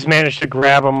can always manage to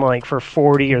grab them like for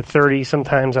 $40 or $30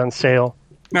 sometimes on sale.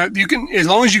 Now, you can, as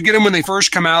long as you get them when they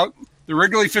first come out, they're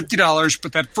regularly $50,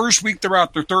 but that first week they're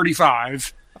out, they're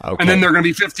 $35. Okay. And then they're going to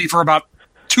be $50 for about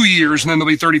 2 years, and then they'll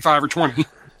be $35 or $20.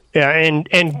 Yeah,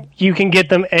 and you can get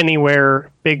them anywhere,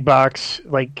 big box,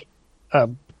 like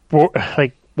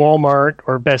Walmart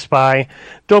or Best Buy.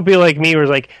 Don't be like me where it's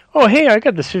like, oh, hey, I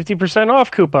got this 50% off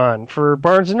coupon for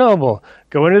Barnes & Noble.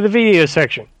 Go into the video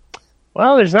section.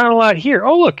 Well, there's not a lot here.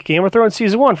 Oh, look, Game of Thrones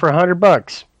Season 1 for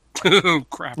 $100. Oh,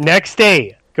 crap. Next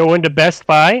day, go into Best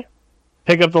Buy,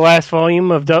 pick up the last volume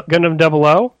of Gundam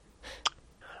 00.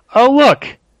 Oh,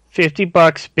 look,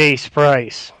 $50 base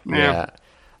price. Yeah.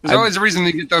 There's always a reason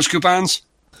to get those coupons.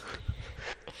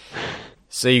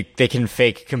 So they can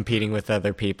fake competing with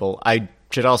other people. I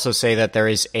should also say that there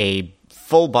is a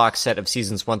full box set of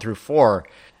seasons 1 through 4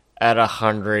 at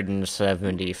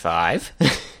 $175.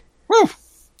 Woo!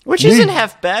 Which isn't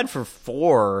half bad for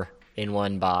 4 in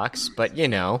one box, but you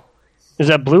know. Is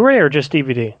that Blu-ray or just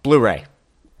DVD? Blu-ray.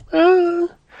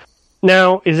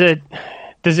 Now, does it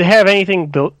have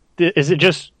anything, is it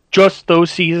just those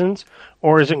seasons?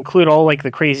 Or does it include all like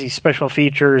the crazy special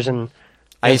features and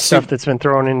stuff that's been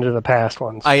thrown into the past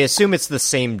ones? I assume it's the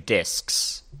same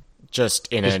discs, just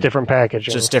different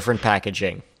packaging. Just different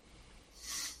packaging.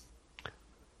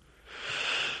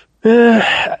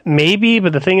 Maybe,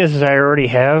 but the thing is I already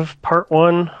have part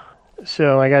 1,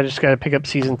 so I just got to pick up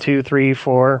season 2, 3,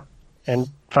 4, and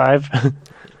 5.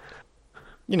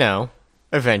 You know,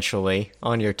 eventually,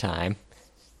 on your time.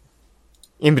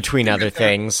 In between other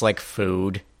things, like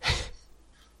food.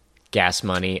 Gas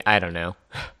money, I don't know.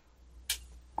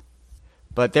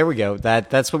 But there we go.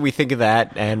 That's what we think of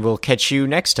that, and we'll catch you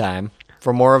next time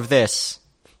for more of this.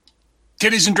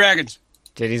 Titties and dragons.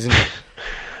 Titties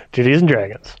and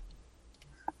dragons.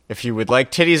 If you would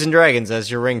like Titties and Dragons as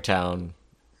your ringtone,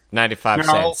 95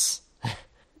 cents.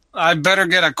 I better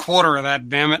get a quarter of that,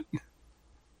 damn it.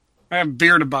 I have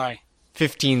beer to buy.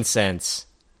 15 cents.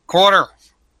 Quarter.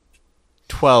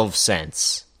 12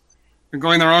 cents. They're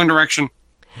going the wrong direction.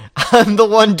 I'm the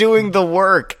one doing the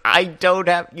work. I don't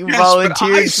have... You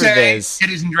volunteered for this.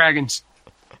 Titties and Dragons.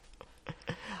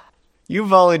 You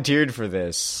volunteered for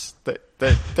this.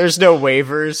 There's no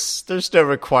waivers. There's no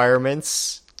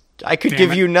requirements. I could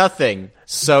give you nothing.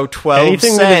 So 12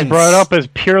 Anything cents. Anything that is brought up is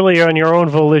purely on your own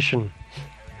volition.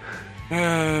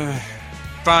 Fine.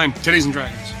 Titties and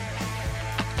Dragons.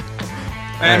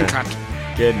 And cut.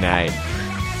 Good night.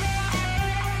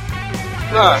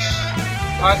 Gosh,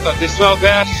 I thought they smelled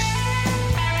bad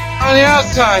on the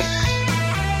outside.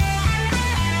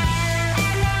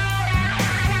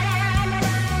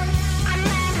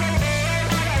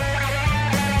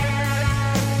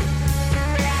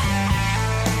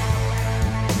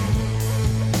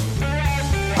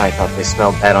 I Thought They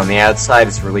Smelled Bad on the Outside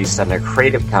is released under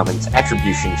Creative Commons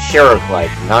Attribution Share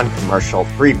Alike Non-Commercial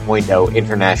 3.0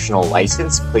 International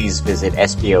License. Please visit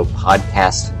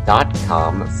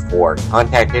sbopodcast.com for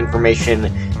contact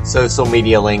information, social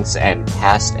media links, and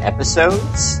past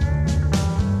episodes.